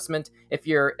service announcement.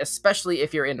 Especially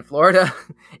if you're in Florida,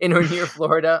 in or near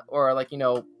Florida, or like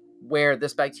where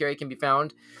this bacteria can be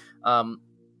found,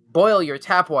 boil your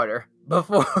tap water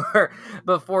before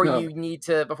No. before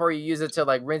you use it to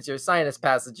like rinse your sinus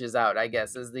passages out. I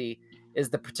guess is the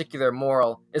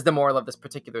moral of this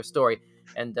particular story.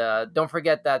 And don't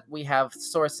forget that we have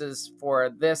sources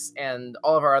for this and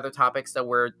all of our other topics that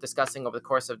we're discussing over the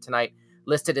course of tonight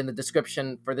listed in the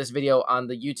description for this video on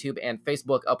the YouTube and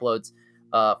Facebook uploads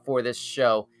for this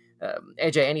show.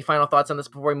 AJ, any final thoughts on this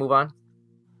before we move on?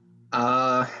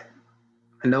 I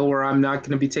know where I'm not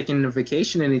going to be taking a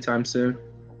vacation anytime soon.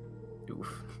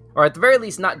 Oof. Or at the very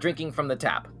least, not drinking from the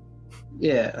tap.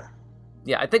 Yeah.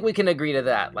 Yeah, I think we can agree to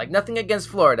that. Like, nothing against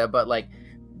Florida, but like,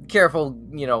 careful,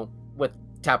 with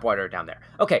tap water down there.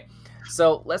 Okay,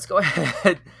 so let's go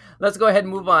ahead. Let's go ahead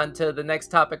and move on to the next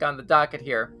topic on the docket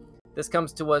here. This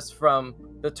comes to us from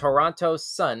the Toronto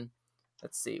Sun.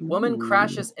 Let's see. Woman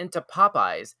crashes into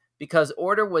Popeyes because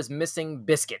order was missing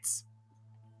biscuits.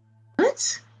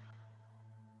 What?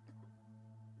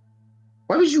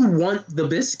 Why would you want the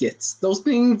biscuits? Those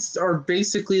things are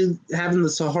basically having the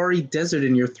Sahara Desert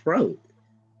in your throat.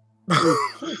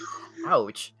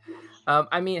 Ouch.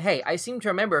 I mean, hey, I seem to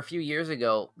remember a few years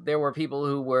ago there were people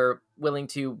who were willing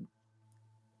to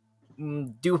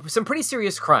do some pretty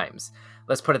serious crimes,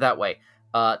 let's put it that way,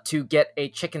 to get a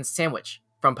chicken sandwich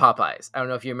from Popeyes. I don't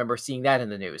know if you remember seeing that in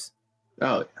the news.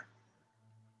 Oh.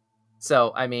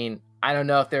 So, I mean, I don't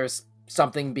know if there's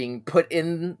something being put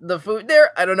in the food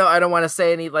there. I don't know. I don't want to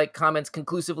say any like comments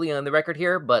conclusively on the record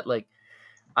here, but like,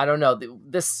 I don't know.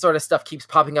 This sort of stuff keeps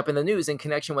popping up in the news in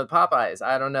connection with Popeyes.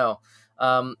 I don't know.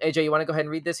 AJ, you want to go ahead and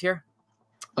read this here?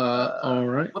 All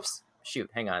right. Whoops. Shoot.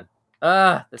 Hang on.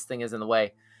 This thing is in the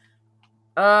way.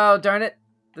 Oh, darn it.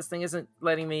 This thing isn't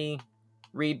letting me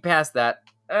read past that.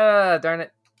 Darn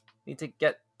it. Need to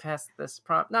get past this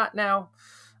prompt. Not now.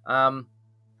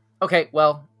 Okay,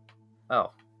 well.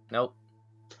 Oh, nope.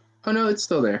 Oh, no, it's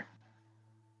still there.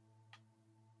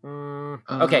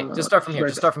 Okay, just start from here.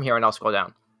 Just start from here and I'll scroll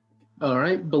down. All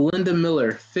right. Belinda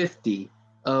Miller, 50,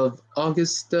 of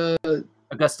Augusta.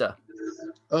 Augusta.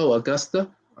 Oh, Augusta?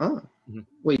 Oh. Mm-hmm.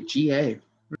 Wait, GA.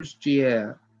 Where's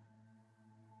GA?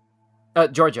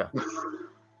 Georgia.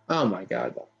 Oh, my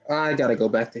God. I gotta go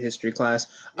back to history class.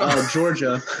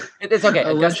 Georgia. It's okay.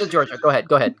 Augusta, Georgia. Go ahead.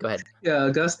 Go ahead. Go ahead. Yeah,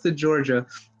 Augusta, Georgia,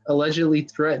 allegedly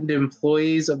threatened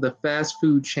employees of the fast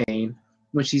food chain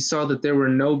when she saw that there were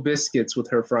no biscuits with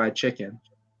her fried chicken.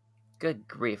 Good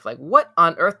grief! Like, what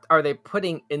on earth are they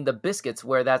putting in the biscuits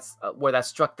where that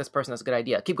struck this person as a good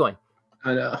idea? Keep going.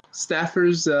 And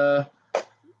staffers,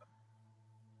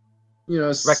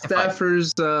 Rectified.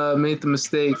 staffers made the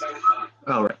mistake.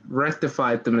 Oh, right,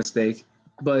 rectified the mistake,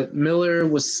 but Miller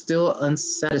was still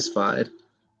unsatisfied.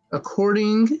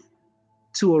 According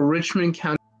to a Richmond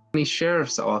County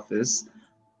Sheriff's Office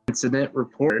incident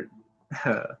report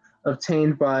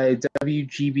obtained by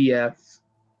WGBF.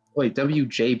 Wait,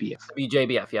 WJBF.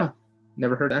 WJBF, yeah. Huh.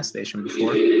 Never heard that station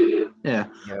before. Yeah. Yeah,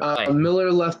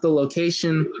 Miller left the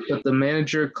location, but the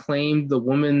manager claimed the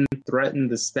woman threatened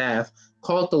the staff,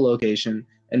 called the location,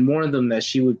 and warned them that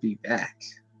she would be back.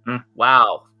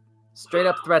 Wow. Straight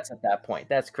up threats at that point.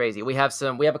 That's crazy. We have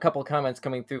a couple of comments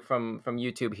coming through from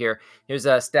YouTube here. Here's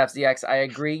Steps DX. I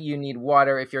agree you need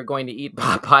water if you're going to eat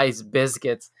Popeye's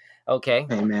biscuits. Okay.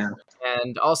 Hey, man.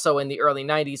 And also in the early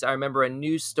 90s, I remember a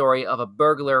news story of a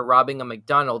burglar robbing a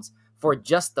McDonald's for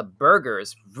just the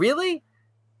burgers. Really?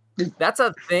 That's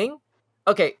a thing?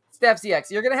 Okay, Steps DX,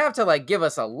 you're gonna have to like give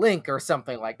us a link or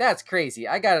something like that's crazy.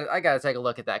 I gotta take a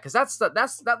look at that because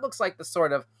that looks like the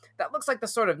sort of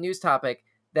news topic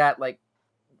that like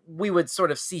we would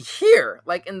sort of see here,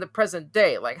 like in the present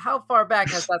day. Like how far back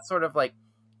has that sort of like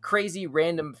crazy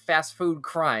random fast food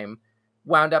crime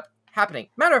wound up happening?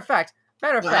 Matter of fact,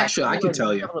 Actually, I can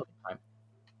tell you.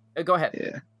 Go ahead.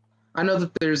 Yeah, I know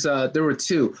that there were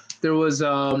two. There's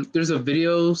a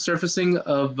video surfacing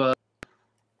of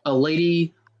a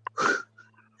lady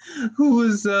who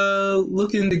was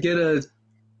looking to get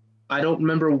I don't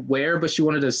remember where, but she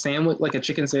wanted a sandwich, like a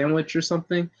chicken sandwich or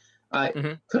something.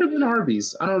 Could have been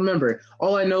Arby's. I don't remember.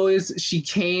 All I know is she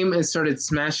came and started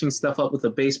smashing stuff up with a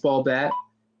baseball bat.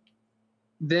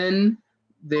 Then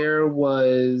there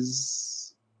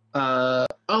was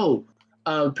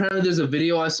apparently there's a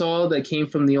video I saw that came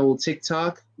from the old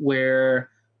TikTok where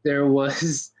there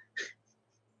was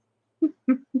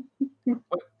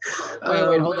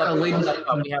Wait, hold up. We have a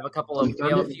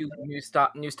few news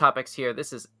topics here.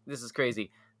 This is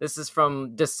crazy. This is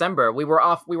from December. We were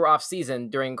off season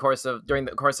during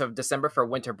the course of December for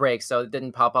winter break, so it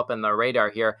didn't pop up in the radar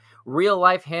here. Real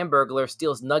life Hamburglar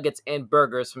steals nuggets and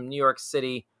burgers from New York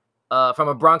City, from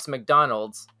a Bronx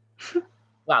McDonald's.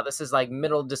 Wow, this is like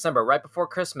middle of December, right before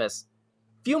Christmas.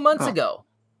 Few months ago.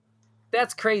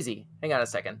 That's crazy. Hang on a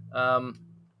second.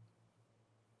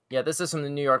 Yeah, this is from the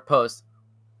New York Post.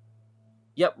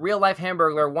 Yep, real life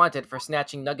Hamburglar wanted for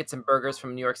snatching nuggets and burgers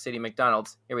from New York City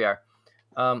McDonald's. Here we are.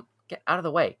 Get out of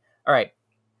the way. All right.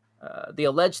 The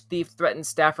alleged thief threatened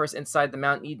staffers inside the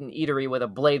Mount Eden Eatery with a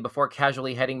blade before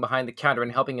casually heading behind the counter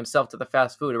and helping himself to the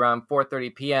fast food around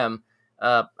 4:30 p.m.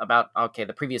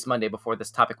 The previous Monday before this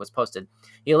topic was posted.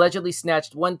 He allegedly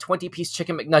snatched 1 20-piece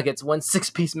chicken McNuggets, 1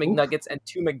 6-piece McNuggets, and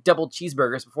 2 McDouble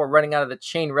cheeseburgers before running out of the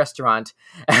chain restaurant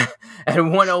at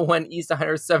 101 East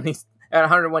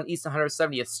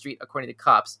 170th Street, according to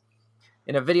cops.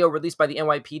 In a video released by the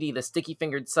NYPD, the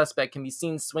sticky-fingered suspect can be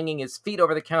seen swinging his feet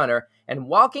over the counter and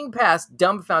walking past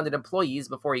dumbfounded employees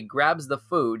before he grabs the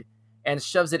food and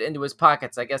shoves it into his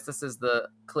pockets. I guess this is the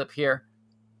clip here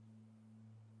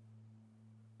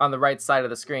on the right side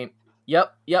of the screen.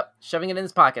 Yep, shoving it in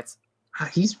his pockets.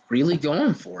 He's really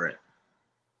going for it.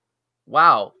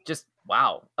 Wow,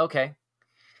 wow. Okay.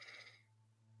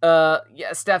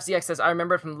 Yeah, Staff ZX says, I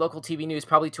remember it from local TV news,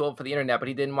 probably too old for the internet, but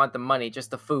he didn't want the money,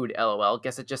 just the food, LOL.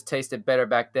 Guess it just tasted better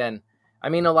back then. I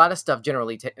mean, a lot of stuff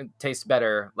generally tastes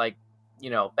better, like,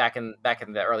 back in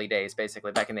the early days,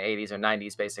 basically, back in the 80s or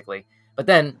 90s, basically. But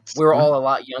then we were all a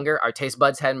lot younger. Our taste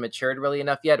buds hadn't matured really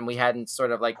enough yet, and we hadn't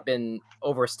sort of like been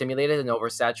overstimulated and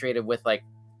oversaturated with like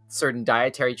certain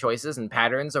dietary choices and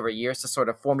patterns over years to sort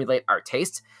of formulate our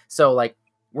taste. So like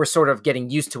we're sort of getting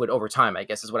used to it over time, I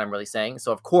guess is what I'm really saying.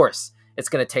 So of course it's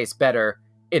going to taste better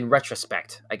in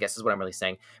retrospect, I guess is what I'm really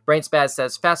saying. Brain Spaz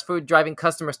says, fast food driving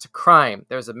customers to crime.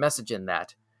 There's a message in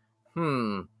that.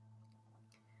 That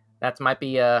might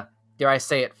be, dare I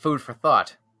say it, food for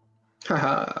thought.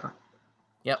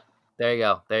 Yep. There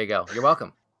you go. You're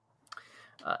welcome.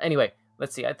 Anyway,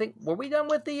 let's see. I think, were we done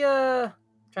with the, trying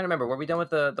to remember, were we done with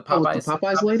the Popeyes? The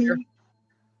Popeyes lady?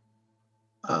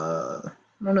 I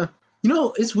don't know.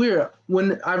 It's weird.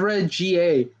 When I read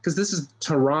GA, because this is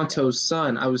Toronto's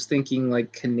Sun, I was thinking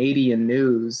like Canadian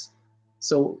news.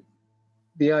 So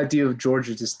the idea of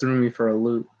Georgia just threw me for a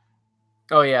loop.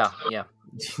 Oh, yeah.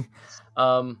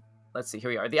 let's see. Here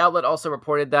we are. The outlet also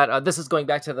reported that this is going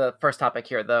back to the first topic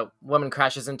here. The woman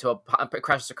crashes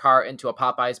her car into a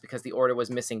Popeyes because the order was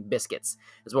missing biscuits.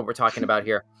 Is what we're talking about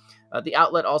here. The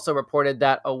outlet also reported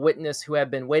that a witness who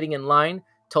had been waiting in line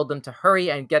told them to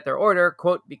hurry and get their order,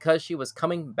 quote, because she was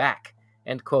coming back,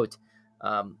 end quote.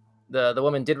 The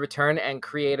woman did return and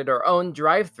created her own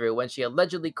drive-through when she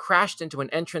allegedly crashed into an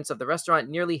entrance of the restaurant,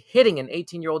 nearly hitting an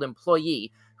 18-year-old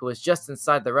employee who was just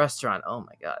inside the restaurant. Oh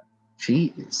my God.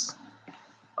 Jeez.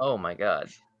 Oh my God.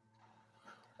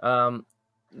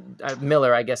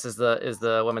 Miller, I guess is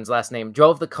the woman's last name,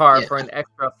 drove the car for an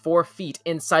extra 4 feet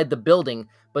inside the building,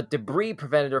 but debris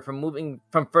prevented her from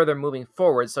further moving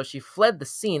forward, so she fled the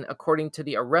scene according to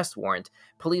the arrest warrant.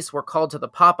 Police were called to the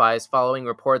Popeyes following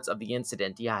reports of the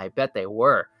incident. Yeah, I bet they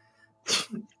were.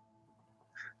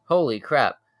 Holy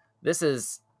crap. This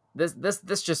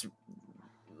just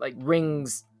like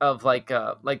rings of like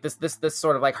this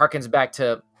sort of like harkens back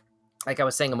to, like I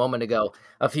was saying a moment ago,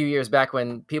 a few years back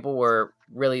when people were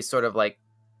really sort of like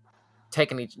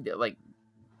taking like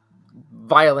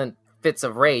violent fits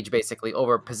of rage basically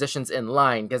over positions in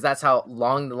line, because that's how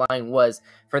long the line was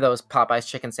for those Popeyes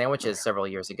chicken sandwiches several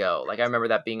years ago. Like I remember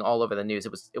that being all over the news.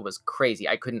 It was crazy.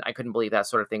 I couldn't believe that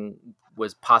sort of thing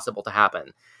was possible to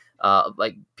happen.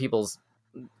 Like people's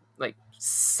like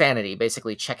sanity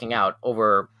basically checking out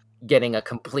over getting a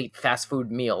complete fast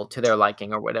food meal to their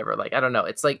liking or whatever. Like, I don't know.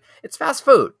 It's like, it's fast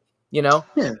food, you know?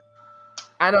 Yeah.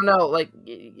 I don't know. Like,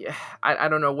 I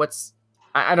don't know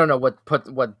I don't know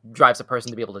what drives a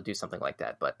person to be able to do something like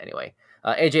that. But anyway,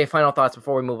 AJ, final thoughts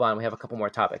before we move on. We have a couple more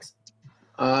topics.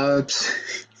 I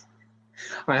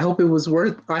hope it was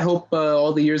worth. I hope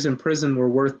all the years in prison were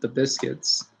worth the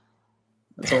biscuits.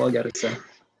 That's all I got to say.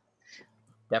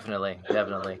 Definitely.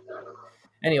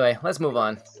 Anyway, let's move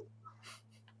on.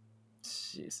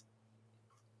 Jeez.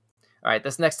 All right,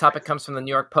 this next topic comes from the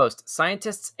New York Post.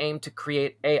 Scientists aim to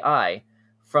create AI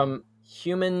from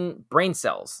human brain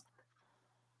cells.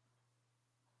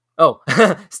 Oh,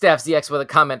 Staff ZX with a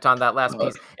comment on that last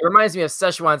piece. It reminds me of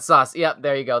Szechuan sauce. Yep,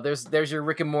 there you go. There's your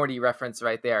Rick and Morty reference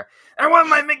right there. I want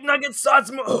my McNugget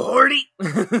sauce, Morty.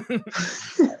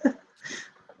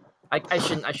 I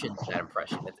shouldn't do that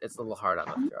impression. It's a little hard on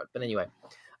the throat. But anyway.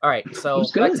 All right, so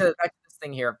back to this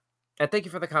thing here. And thank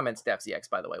you for the comment, Staff ZX,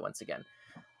 by the way, once again.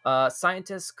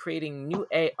 Scientists creating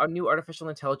new artificial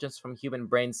intelligence from human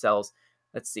brain cells.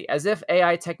 Let's see. As if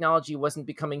AI technology wasn't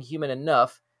becoming human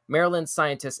enough, Maryland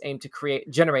scientists aim to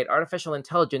generate artificial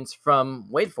intelligence from,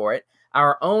 wait for it,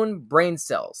 our own brain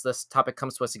cells. This topic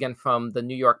comes to us again from the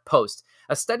New York Post.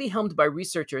 A study helmed by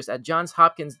researchers at Johns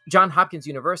Hopkins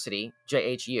University,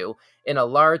 JHU, in a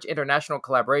large international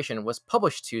collaboration was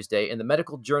published Tuesday in the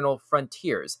medical journal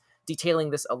Frontiers, detailing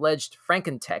this alleged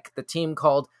Frankentech the team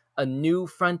called a new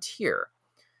frontier.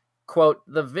 Quote,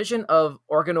 the vision of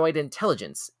organoid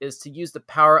intelligence is to use the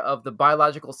power of the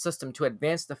biological system to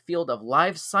advance the field of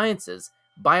life sciences,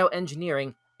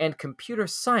 bioengineering, and computer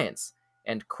science,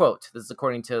 end quote. This is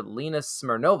according to Lena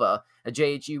Smirnova, a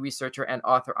JHU researcher and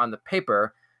author on the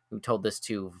paper, who told this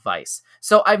to Vice.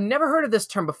 So I've never heard of this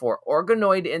term before,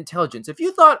 organoid intelligence. If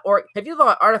you thought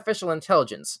artificial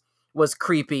intelligence was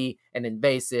creepy and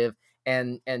invasive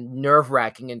and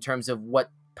nerve-wracking in terms of what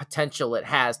potential it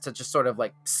has to just sort of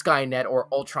like Skynet or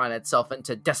Ultron itself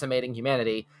into decimating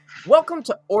humanity, welcome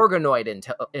to organoid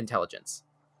intelligence.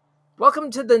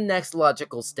 Welcome to the next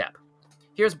logical step.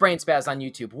 Here's Brain Spaz on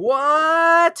YouTube.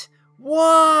 What?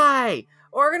 Why?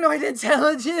 Organoid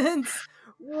intelligence?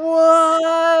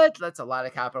 What? That's a lot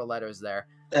of capital letters there.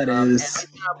 That is. And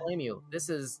I cannot blame you. This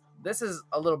is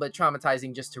a little bit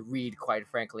traumatizing just to read, quite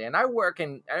frankly. And I work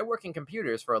in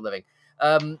computers for a living.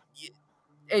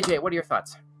 AJ, what are your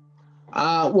thoughts?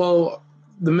 Well,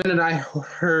 the minute I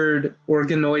heard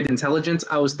organoid intelligence,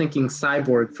 I was thinking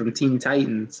Cyborg from Teen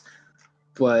Titans.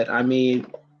 But I mean,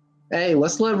 hey,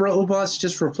 let's let robots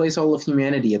just replace all of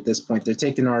humanity at this point. They're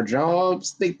taking our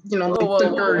jobs. They took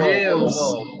our jobs.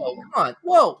 Come on.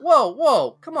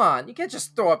 Whoa. Come on. You can't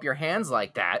just throw up your hands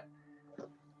like that.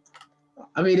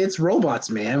 I mean, it's robots,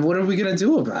 man. What are we going to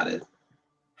do about it?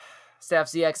 Staff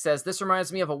ZX says, this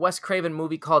reminds me of a Wes Craven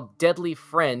movie called Deadly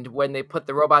Friend when they put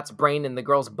the robot's brain in the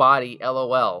girl's body,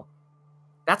 LOL.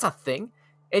 That's a thing?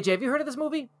 AJ, have you heard of this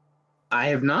movie? I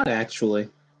have not, actually.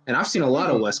 And I've seen a lot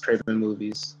of Wes Craven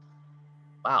movies.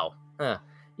 Wow.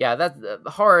 Yeah,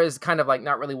 horror is kind of like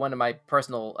not really one of my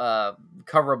personal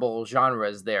coverable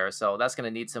genres there, so that's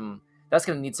going to need some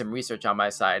research on my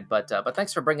side. But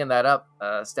thanks for bringing that up,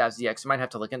 Staff ZX. You might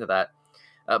have to look into that.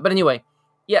 But anyway,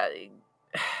 yeah,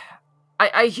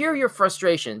 I hear your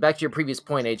frustration. Back to your previous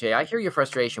point, AJ, I hear your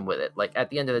frustration with it. Like, at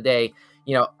the end of the day,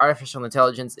 artificial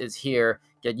intelligence is here.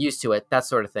 Get used to it, that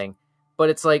sort of thing. But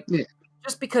it's like, Yeah.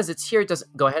 just because it's here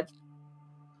doesn't. Go ahead.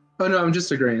 Oh no, I'm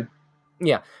just agreeing.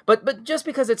 Yeah, but just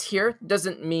because it's here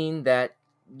doesn't mean that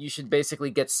you should basically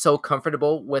get so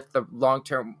comfortable with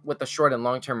the short and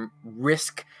long term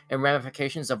risk and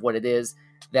ramifications of what it is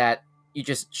that you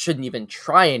just shouldn't even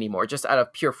try anymore, just out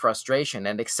of pure frustration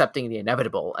and accepting the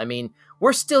inevitable. I mean,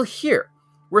 we're still here.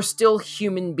 We're still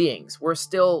human beings. We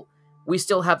still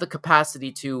have the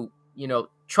capacity to,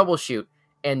 troubleshoot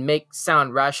and make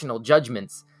sound rational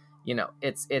judgments.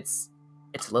 It's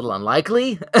a little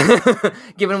unlikely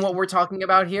given what we're talking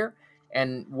about here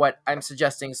and what I'm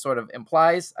suggesting sort of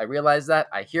implies. I realize that.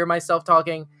 I hear myself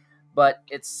talking, but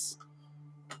it's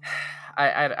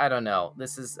I don't know.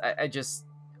 This is I just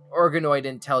organoid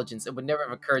intelligence. It would never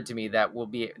have occurred to me that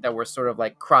we're sort of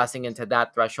like crossing into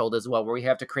that threshold as well, where we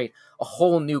have to create a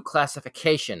whole new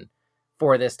classification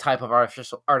for this type of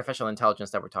artificial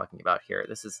intelligence that we're talking about here.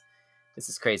 This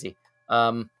is crazy.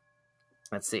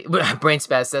 Let's see. Brain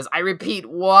Spaz says, I repeat,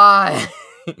 why?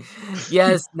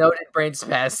 Yes, noted, Brain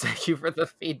Spaz. Thank you for the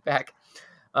feedback.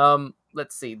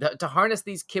 Let's see. To harness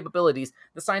these capabilities,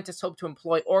 the scientists hope to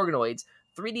employ organoids,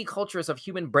 3D cultures of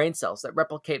human brain cells that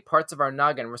replicate parts of our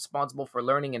noggin responsible for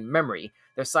learning and memory.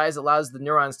 Their size allows the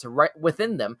neurons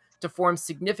within them to form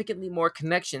significantly more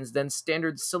connections than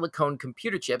standard silicone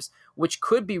computer chips, which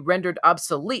could be rendered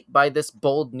obsolete by this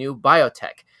bold new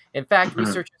biotech. In fact,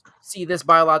 researchers see this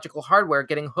biological hardware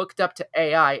getting hooked up to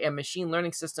AI and machine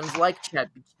learning systems like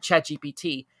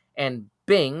ChatGPT and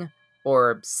Bing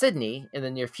or Sydney in the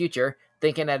near future,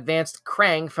 thinking advanced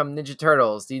Krang from Ninja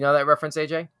Turtles. Do you know that reference,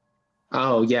 AJ?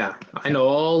 Oh yeah, I know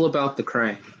all about the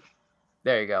Krang.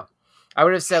 There you go. I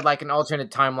would have said like an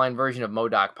alternate timeline version of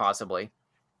MODOK, possibly.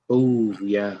 Oh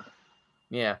yeah.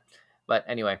 Yeah, but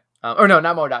anyway, or no,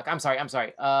 not MODOK. I'm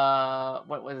sorry.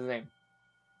 What was his name?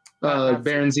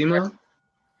 Baron Zemo.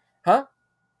 Huh?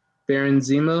 Baron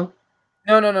Zemo.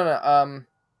 No.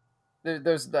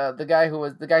 There's the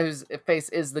guy whose face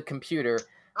is the computer.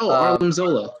 Oh, Arnim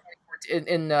Zola.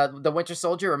 In the Winter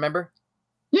Soldier, remember?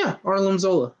 Yeah, Arnim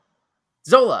Zola.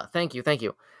 Zola. Thank you.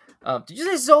 Did you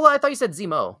say Zola? I thought you said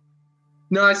Zemo.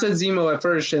 No, I said Zemo at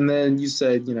first, and then you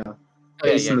said,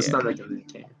 face in the stomach of the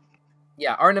can.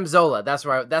 Yeah, Arnim Zola. That's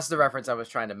right. That's the reference I was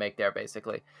trying to make there,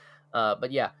 basically.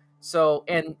 But yeah. So,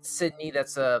 and Sydney,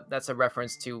 that's a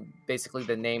reference to basically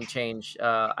the name change.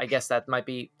 I guess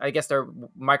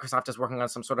Microsoft is working on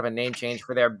some sort of a name change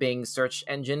for their Bing search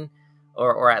engine,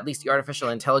 or at least the artificial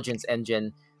intelligence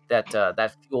engine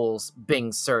that fuels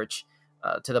Bing search,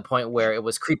 to the point where it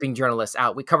was creeping journalists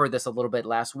out. We covered this a little bit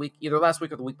last week, either last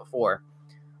week or the week before,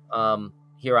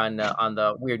 here on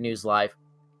the Weird News Live.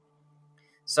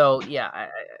 So yeah,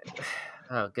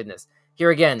 oh goodness,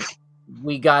 here again.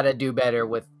 We gotta do better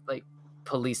with like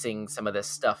policing some of this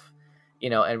stuff,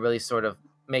 and really sort of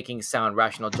making sound,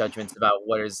 rational judgments about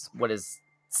what is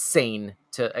sane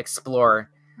to explore,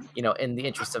 in the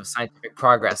interest of scientific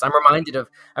progress. I'm reminded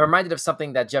of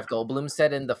something that Jeff Goldblum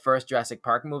said in the first Jurassic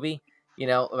Park movie,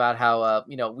 about how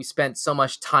we spent so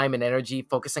much time and energy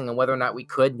focusing on whether or not we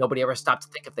could. Nobody ever stopped to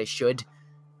think if they should.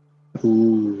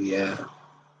 Ooh, yeah.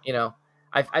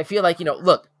 I feel like,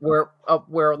 look,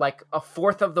 we're like a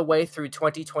fourth of the way through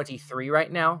 2023 right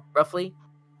now, roughly.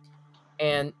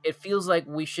 And it feels like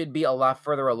we should be a lot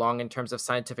further along in terms of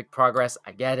scientific progress.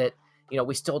 I get it.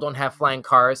 We still don't have flying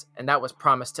cars, and that was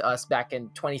promised to us back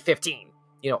in 2015,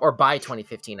 or by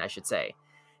 2015, I should say.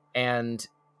 And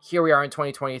here we are in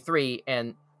 2023,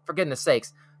 and for goodness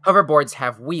sakes, hoverboards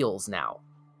have wheels now.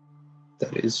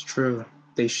 That is true.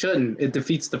 They shouldn't. It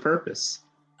defeats the purpose.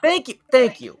 Thank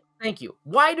you.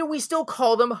 Why do we still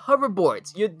call them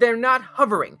hoverboards? They're not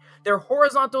hovering. They're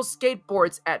horizontal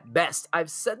skateboards at best. I've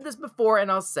said this before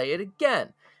and I'll say it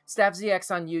again.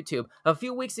 StaffZX on YouTube. A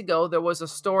few weeks ago, there was a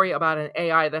story about an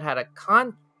AI that had a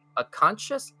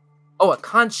conscience.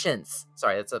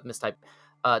 Sorry, that's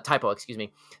a typo, excuse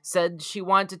me. Said she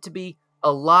wanted to be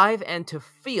alive and to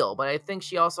feel, but I think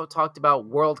she also talked about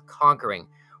world conquering.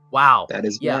 Wow. That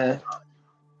is bad.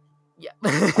 Yeah.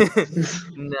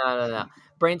 No.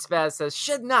 Brain Spaz says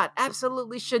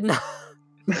absolutely should not.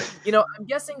 I'm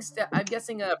guessing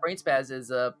Brain Spaz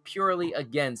is purely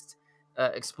against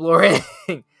exploring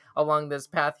along this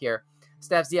path here.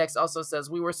 Staff ZX also says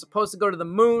we were supposed to go to the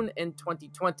moon in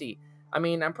 2020. I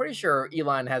mean, I'm pretty sure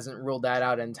Elon hasn't ruled that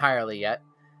out entirely yet.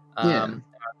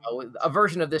 A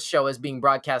version of this show is being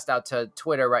broadcast out to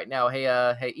Twitter right now.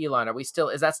 Hey Elon,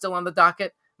 is that still on the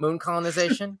docket? Moon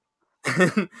colonization?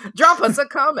 Drop us a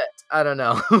comment. I don't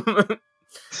know.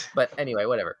 But anyway,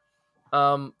 whatever.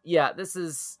 Yeah, this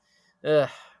is.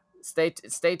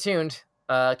 Stay tuned.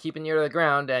 Keep an ear to the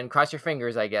ground and cross your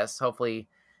fingers. I guess. Hopefully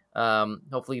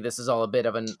this is all a bit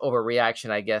of an overreaction.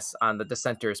 I guess on the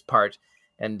dissenters' part,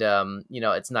 and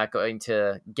it's not going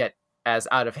to get as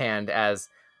out of hand as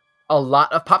a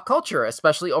lot of pop culture,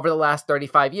 especially over the last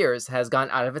 35 years, has gone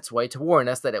out of its way to warn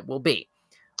us that it will be.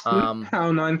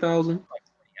 HAL 9000.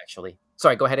 Actually,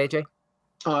 sorry. Go ahead, AJ.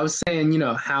 Oh, I was saying,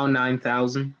 HAL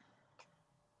 9000.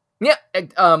 Yeah.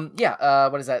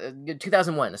 What is that?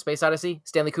 2001: A Space Odyssey.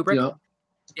 Stanley Kubrick. Yep.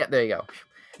 Yeah. There you go.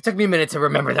 It took me a minute to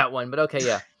remember that one, but okay.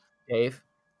 Yeah. Dave,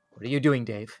 what are you doing,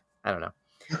 Dave? I don't know.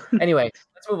 Anyway,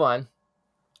 let's move on.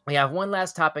 We have one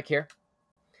last topic here.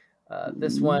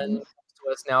 This one comes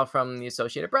to us now from the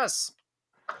Associated Press.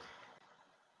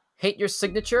 Hate your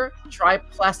signature? Try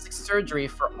plastic surgery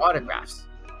for autographs.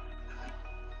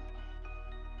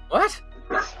 What?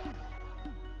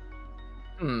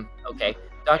 Okay.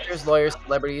 Doctors, lawyers,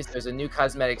 celebrities, there's a new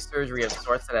cosmetic surgery of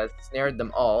sorts that has snared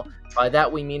them all. By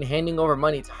that we mean handing over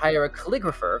money to hire a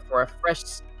calligrapher for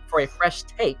a fresh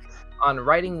take on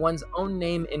writing one's own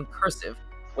name in cursive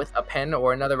with a pen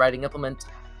or another writing implement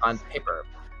on paper.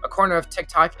 A corner of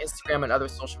TikTok, Instagram, and other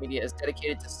social media is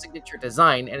dedicated to signature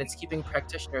design, and it's keeping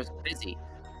practitioners busy.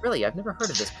 Really, I've never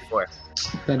heard of this before.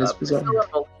 That is bizarre. Priscilla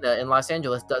Molina in Los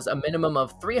Angeles does a minimum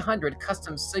of 300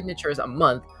 custom signatures a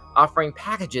month, offering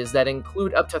packages that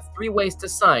include up to 3 ways to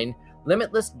sign,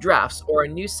 limitless drafts, or a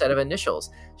new set of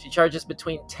initials. She charges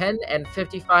between $10 and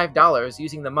 $55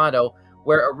 using the motto,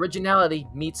 "Where originality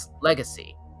meets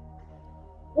legacy."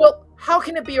 Well, how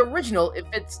can it be original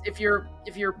if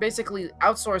you're basically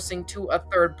outsourcing to a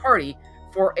third party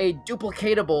for a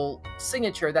duplicatable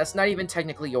signature that's not even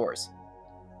technically yours?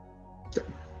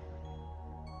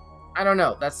 I don't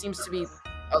know. That seems to be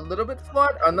a little bit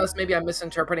flawed, unless maybe I'm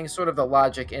misinterpreting sort of the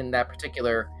logic in that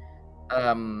particular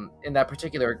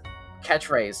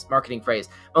catchphrase, marketing phrase.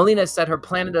 Molina said her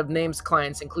Planet of Names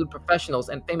clients include professionals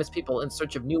and famous people in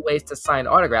search of new ways to sign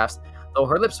autographs, though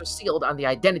her lips are sealed on the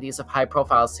identities of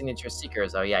high-profile signature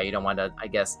seekers. Oh yeah, you don't want to, I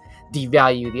guess,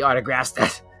 devalue the autographs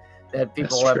that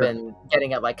people have been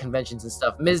getting at like conventions and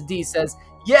stuff. Ms. D says,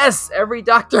 yes, every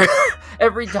doctor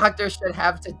should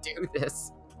have to do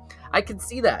this. I can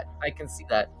see that.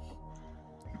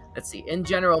 Let's see. In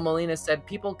general, Molina said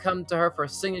people come to her for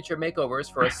signature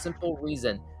makeovers for a simple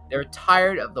reason. They're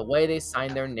tired of the way they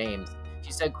sign their names.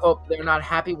 She said, quote, they're not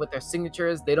happy with their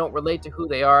signatures. They don't relate to who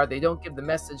they are. They don't give the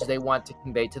message they want to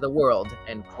convey to the world,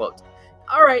 end quote.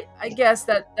 All right, I guess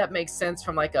that makes sense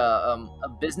from like a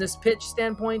business pitch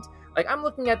standpoint. Like I'm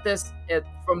looking at this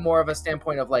from more of a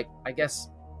standpoint of like, I guess,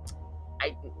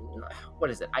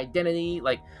 what is it? Identity,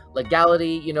 like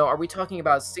legality, are we talking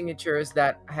about signatures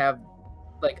that have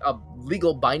like a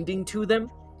legal binding to them,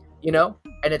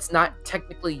 and it's not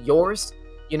technically yours,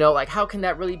 like how can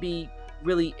that really be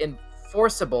really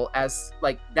enforceable as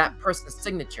like that person's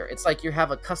signature? It's like you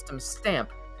have a custom stamp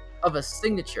of a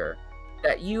signature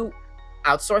that you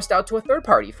outsourced out to a third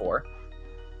party for,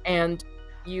 and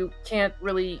you can't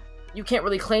really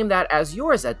claim that as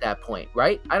yours at that point,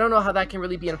 right? I don't know how that can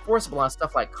really be enforceable on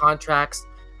stuff like contracts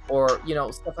or,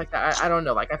 stuff like that. I don't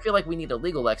know. Like, I feel like we need a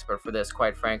legal expert for this,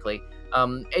 quite frankly.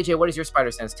 AJ, what does your spider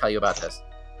sense tell you about this?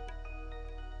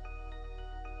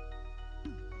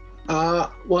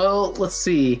 Well, let's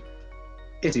see.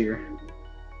 It's here.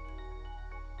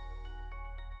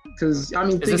 Because, I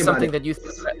mean, think about it. Is this something that you think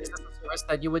is this a service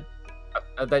that you would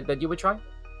that you would try?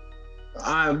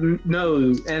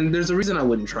 No, and there's a reason I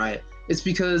wouldn't try it. It's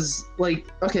because, like,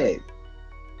 okay,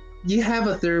 you have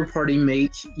a third party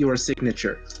make your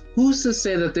signature. Who's to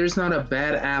say that there's not a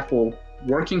bad apple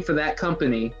working for that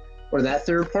company or that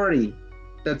third party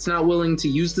that's not willing to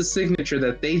use the signature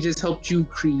that they just helped you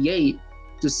create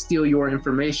to steal your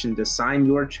information, to sign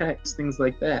your checks, things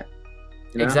like that?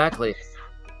 Exactly.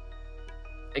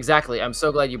 I'm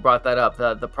so glad you brought that up.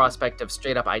 The prospect of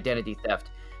straight up identity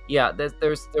theft. Yeah,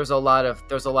 there's a lot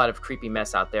of creepy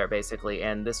mess out there, basically,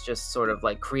 and this just sort of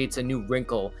like creates a new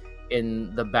wrinkle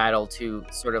in the battle to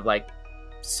sort of like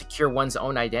secure one's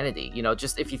own identity.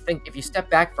 Just if you step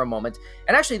back for a moment,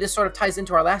 and actually this sort of ties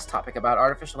into our last topic about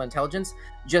artificial intelligence,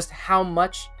 just how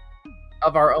much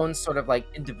of our own sort of like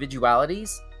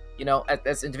individualities,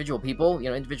 as individual people,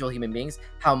 individual human beings,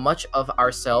 how much of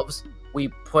ourselves we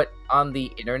put on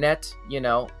the internet,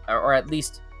 or at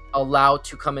least allow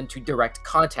to come into direct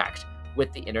contact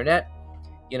with the internet.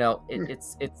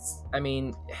 It's I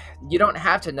mean, you don't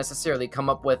have to necessarily come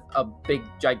up with a big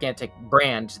gigantic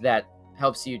brand that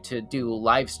helps you to do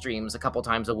live streams a couple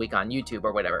times a week on YouTube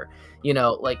or whatever.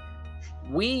 Like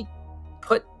we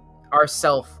put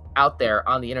ourselves out there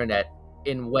on the internet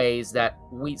in ways that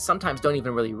we sometimes don't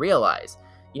even really realize,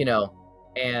 you know.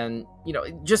 And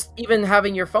just even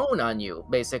having your phone on you,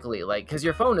 basically, like, because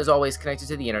your phone is always connected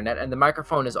to the internet and the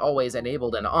microphone is always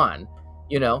enabled and on,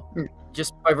 you know,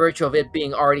 just by virtue of it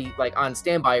being already like on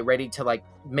standby, ready to like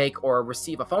make or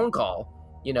receive a phone call,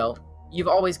 you've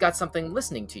always got something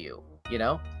listening to you,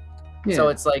 so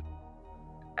it's like,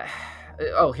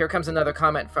 oh, here comes another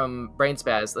comment from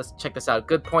Brainspaz. Let's check this out.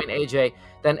 Good point, AJ.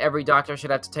 Then every doctor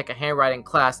should have to take a handwriting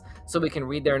class so we can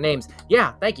read their names.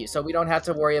 Yeah, thank you. So we don't have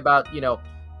to worry about,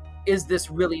 is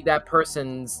this really that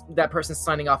person's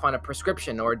signing off on a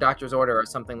prescription or a doctor's order or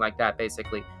something like that,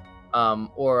 basically,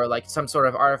 or like some sort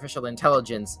of artificial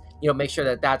intelligence. Make sure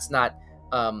that that's not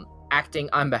acting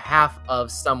on behalf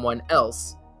of someone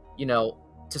else,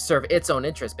 to serve its own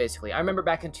interest, basically. I remember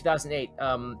back in 2008.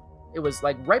 It was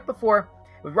like right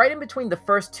in between the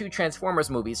first two Transformers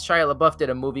movies, Shia LaBeouf did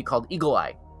a movie called Eagle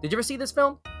Eye. Did you ever see this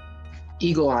film?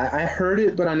 Eagle Eye. I heard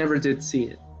it, but I never did see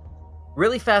it.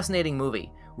 Really fascinating movie.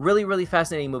 Really, really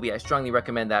fascinating movie. I strongly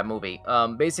recommend that movie.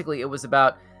 Basically, it was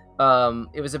about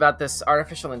this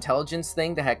artificial intelligence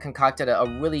thing that had concocted a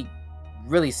really,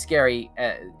 really scary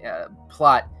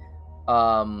plot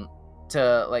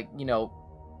to, like,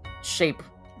 shape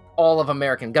all of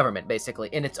American government, basically,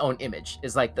 in its own image,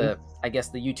 is like I guess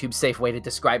the YouTube safe way to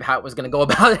describe how it was going to go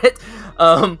about it.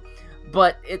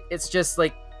 But it's just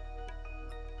like,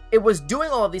 it was doing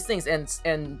all of these things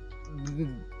and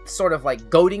sort of like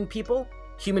goading people,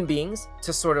 human beings,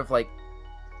 to sort of like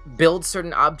build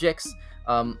certain objects,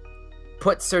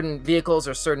 put certain vehicles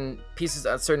or certain pieces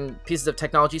of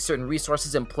technology, certain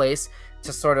resources in place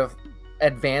to sort of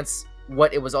advance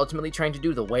what it was ultimately trying to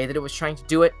do, the way that it was trying to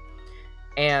do it.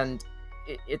 And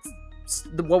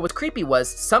what was creepy was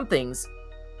some things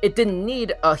it didn't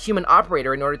need a human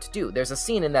operator in order to do. There's a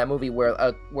scene in that movie where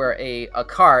a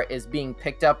car is being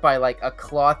picked up by like a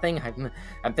claw thing.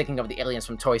 I'm thinking of the aliens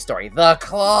from Toy Story, the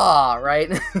claw,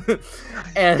 right?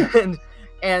 and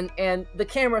the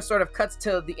camera sort of cuts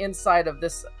to the inside of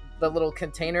the little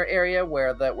container area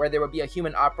where there would be a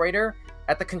human operator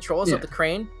at the controls of the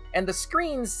crane, and the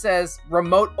screen says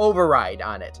remote override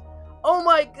on it. Oh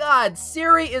my god,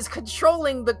 Siri is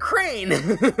controlling the crane!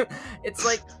 It's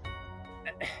like...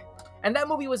 And that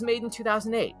movie was made in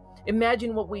 2008.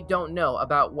 Imagine what we don't know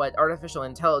about what artificial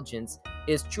intelligence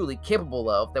is truly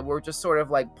capable of, that we're just sort of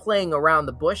like playing around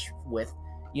the bush with,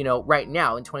 right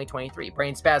now in 2023.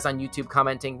 Brain Spaz on YouTube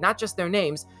commenting, not just their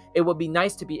names, it would be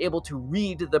nice to be able to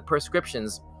read the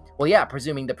prescriptions. Well, yeah,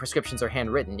 presuming the prescriptions are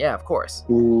handwritten. Yeah, of course.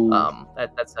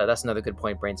 That's another good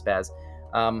point, Brain Spaz.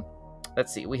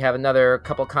 Let's see. We have another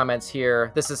couple comments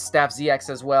here. This is Staff ZX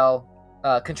as well.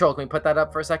 Control, can we put that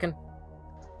up for a second?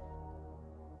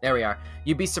 There we are.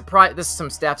 You'd be surprised. This is some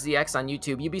Staff ZX on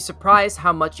YouTube. You'd be surprised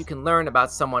how much you can learn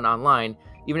about someone online,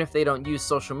 even if they don't use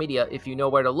social media. If you know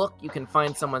where to look, you can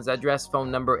find someone's address, phone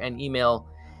number, and email.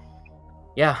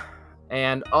 Yeah.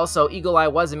 And also, Eagle Eye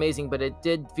was amazing, but it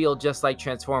did feel just like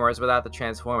Transformers without the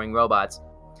transforming robots.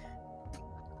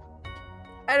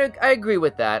 I agree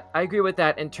with that. I agree with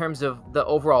that in terms of the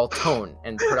overall tone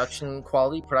and production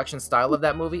quality, production style of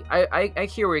that movie. I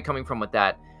hear where you're coming from with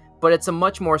that, but it's a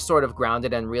much more sort of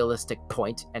grounded and realistic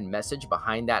point and message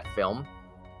behind that film,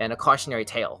 and a cautionary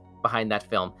tale behind that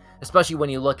film, especially when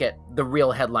you look at the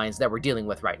real headlines that we're dealing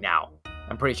with right now.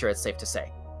 I'm pretty sure it's safe to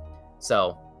say.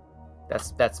 So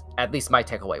that's at least my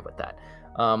takeaway with that.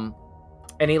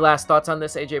 Any last thoughts on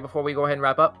this, AJ, before we go ahead and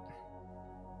wrap up?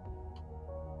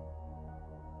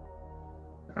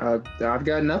 I've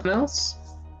got nothing else.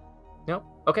 Nope.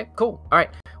 Okay, cool. All right.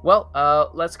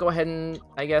 Well, let's go ahead and,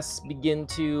 I guess, begin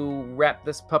to wrap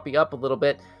this puppy up a little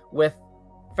bit with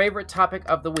favorite topic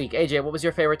of the week. AJ, what was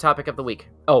your favorite topic of the week?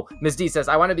 Oh, Ms. D says,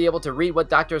 I want to be able to read what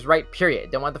doctors write,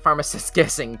 period. Don't want the pharmacist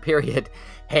guessing, period.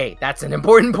 Hey, that's an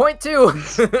important point, too.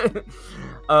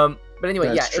 But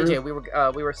anyway, that's true.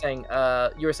 AJ, we were saying,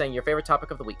 you were saying your favorite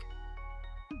topic of the week.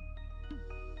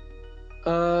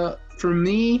 For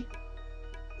me,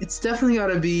 it's definitely got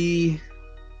to be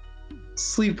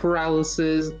sleep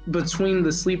paralysis, between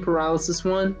the sleep paralysis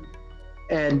one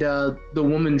and the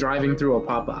woman driving through a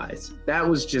Popeyes. That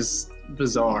was just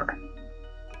bizarre.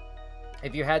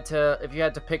 If you had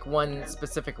to pick one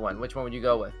specific one, which one would you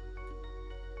go with?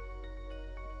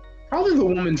 Probably the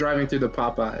woman driving through the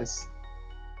Popeyes.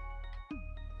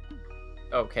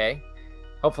 Okay.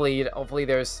 Hopefully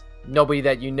there's nobody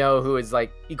that you know who is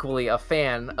like equally a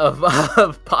fan of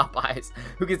Popeyes,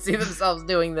 who can see themselves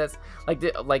doing this.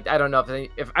 Like I don't know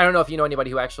if you know anybody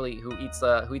who eats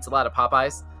a lot of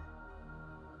Popeyes.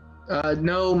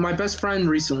 No, my best friend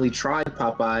recently tried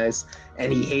Popeyes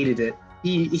and he hated it.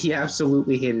 He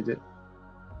absolutely hated it.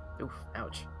 Oof,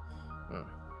 ouch.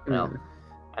 Well,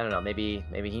 I don't know. Maybe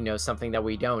he knows something that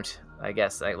we don't. I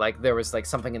guess like there was like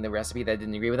something in the recipe that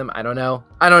didn't agree with him. I don't know.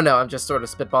 I'm just sort of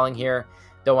spitballing here.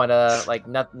 Don't want to like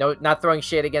not throwing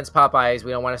shade against Popeyes.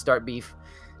 We don't want to start beef.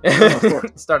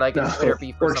 Start like a Twitter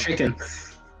beef or chicken.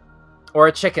 Or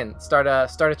a chicken. Start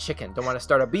a chicken. Don't want to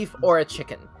start a beef or a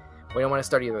chicken. We don't want to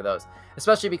start either of those,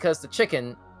 especially because the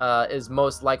chicken is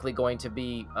most likely going to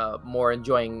be more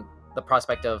enjoying the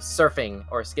prospect of surfing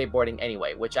or skateboarding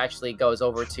anyway, which actually goes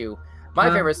over to my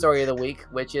favorite story of the week,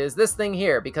 which is this thing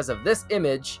here, because of this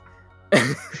image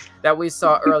that we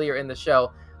saw earlier in the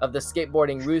show of the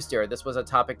skateboarding rooster. This was a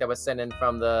topic that was sent in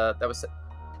from that was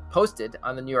posted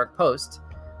on the New York Post.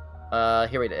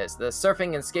 Here it is. The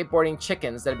surfing and skateboarding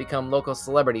chickens that have become local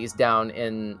celebrities down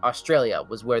in Australia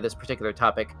was where this particular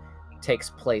topic takes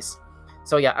place.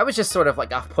 So yeah, I was just sort of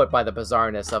like off-put by the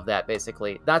bizarreness of that,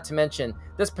 basically. Not to mention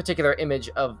this particular image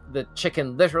of the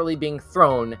chicken literally being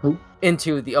thrown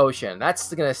into the ocean.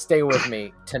 That's going to stay with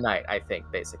me tonight, I think,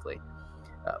 basically.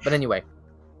 But anyway,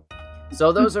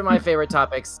 so those are my favorite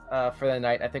topics for the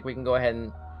night. I think we can go ahead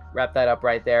and wrap that up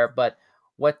right there. But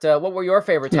what were your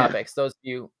favorite topics? Those of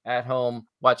you at home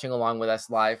watching along with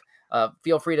us live,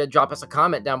 feel free to drop us a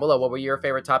comment down below. What were your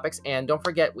favorite topics? And don't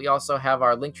forget, we also have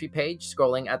our Linktree page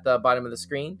scrolling at the bottom of the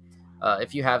screen.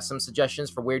 If you have some suggestions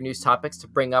for weird news topics to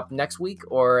bring up next week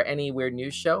or any weird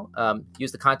news show,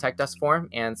 use the contact us form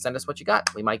and send us what you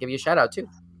got. We might give you a shout out too.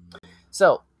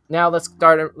 So now let's go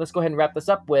ahead and wrap this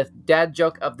up with Dad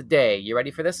Joke of the Day. You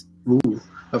ready for this? Ooh,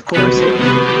 of course.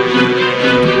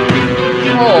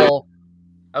 Oh,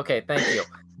 okay, thank you.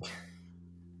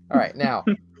 All right, now.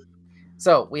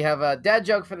 So we have a dad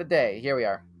joke for the day. Here we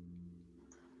are.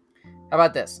 How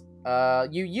about this?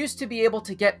 You used to be able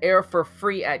to get air for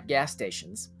free at gas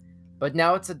stations, but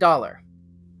now it's $1.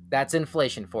 That's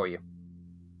inflation for you.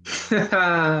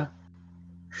 I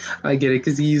get it,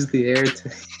 because he used the air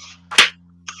to...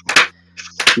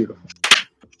 Beautiful.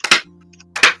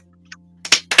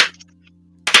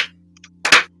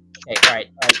 Hey, all right.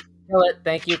 Kill it.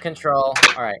 Thank you, Control.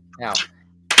 All right, now.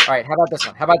 All right, how about this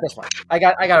one? I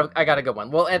got a good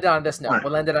one. We'll end it on this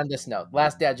note.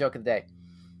 Last dad joke of the day.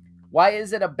 Why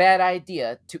is it a bad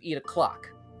idea to eat a clock?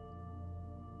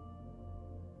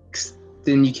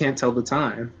 Then you can't tell the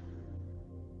time.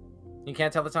 You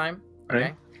can't tell the time? Okay.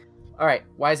 Right. All right.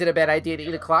 Why is it a bad idea to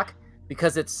eat a clock?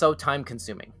 Because it's so time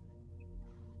consuming.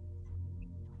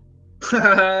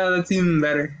 That's even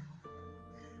better.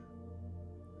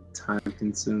 Time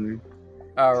consuming.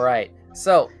 All right.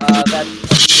 So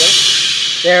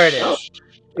there it is.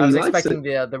 I was expecting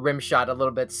the rim shot a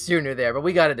little bit sooner there, but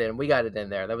we got it in.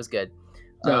 There. That was good.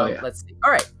 Yeah. Let's see.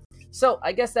 All right. So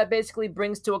I guess that basically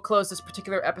brings to a close this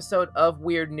particular episode of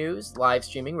Weird News, live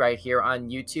streaming right here on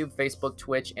YouTube, Facebook,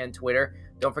 Twitch, and Twitter.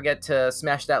 Don't forget to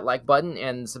smash that like button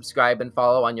and subscribe and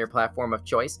follow on your platform of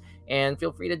choice. And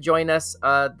feel free to join us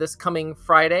this coming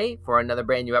Friday for another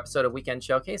brand new episode of Weekend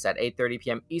Showcase at 8:30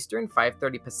 p.m. Eastern,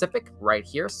 5:30 Pacific, right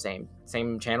here, same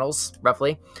channels,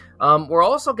 roughly. We're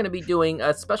also going to be doing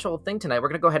a special thing tonight. We're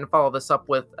going to go ahead and follow this up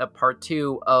with a part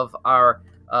 2 of our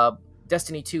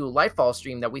Destiny 2 Lightfall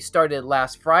stream that we started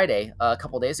last Friday, a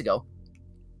couple days ago.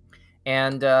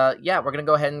 And yeah, we're going to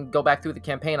go ahead and go back through the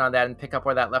campaign on that and pick up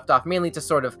where that left off, mainly to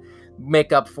sort of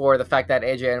make up for the fact that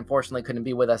AJ unfortunately couldn't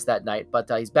be with us that night, but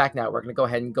he's back now. We're going to go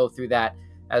ahead and go through that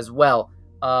as well.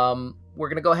 We're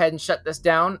going to go ahead and shut this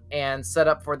down and set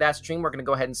up for that stream. We're going to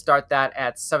go ahead and start that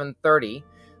at 7:30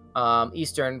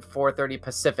 Eastern, 4:30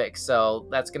 Pacific. So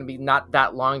that's going to be not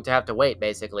that long to have to wait,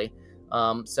 basically.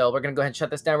 So we're going to go ahead and shut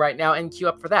this down right now and queue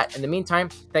up for that. In the meantime,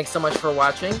 thanks so much for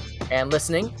watching and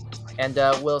listening. And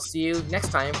we'll see you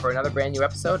next time for another brand new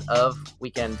episode of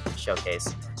Weekend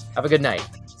Showcase. Have a good night.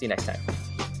 See you next time.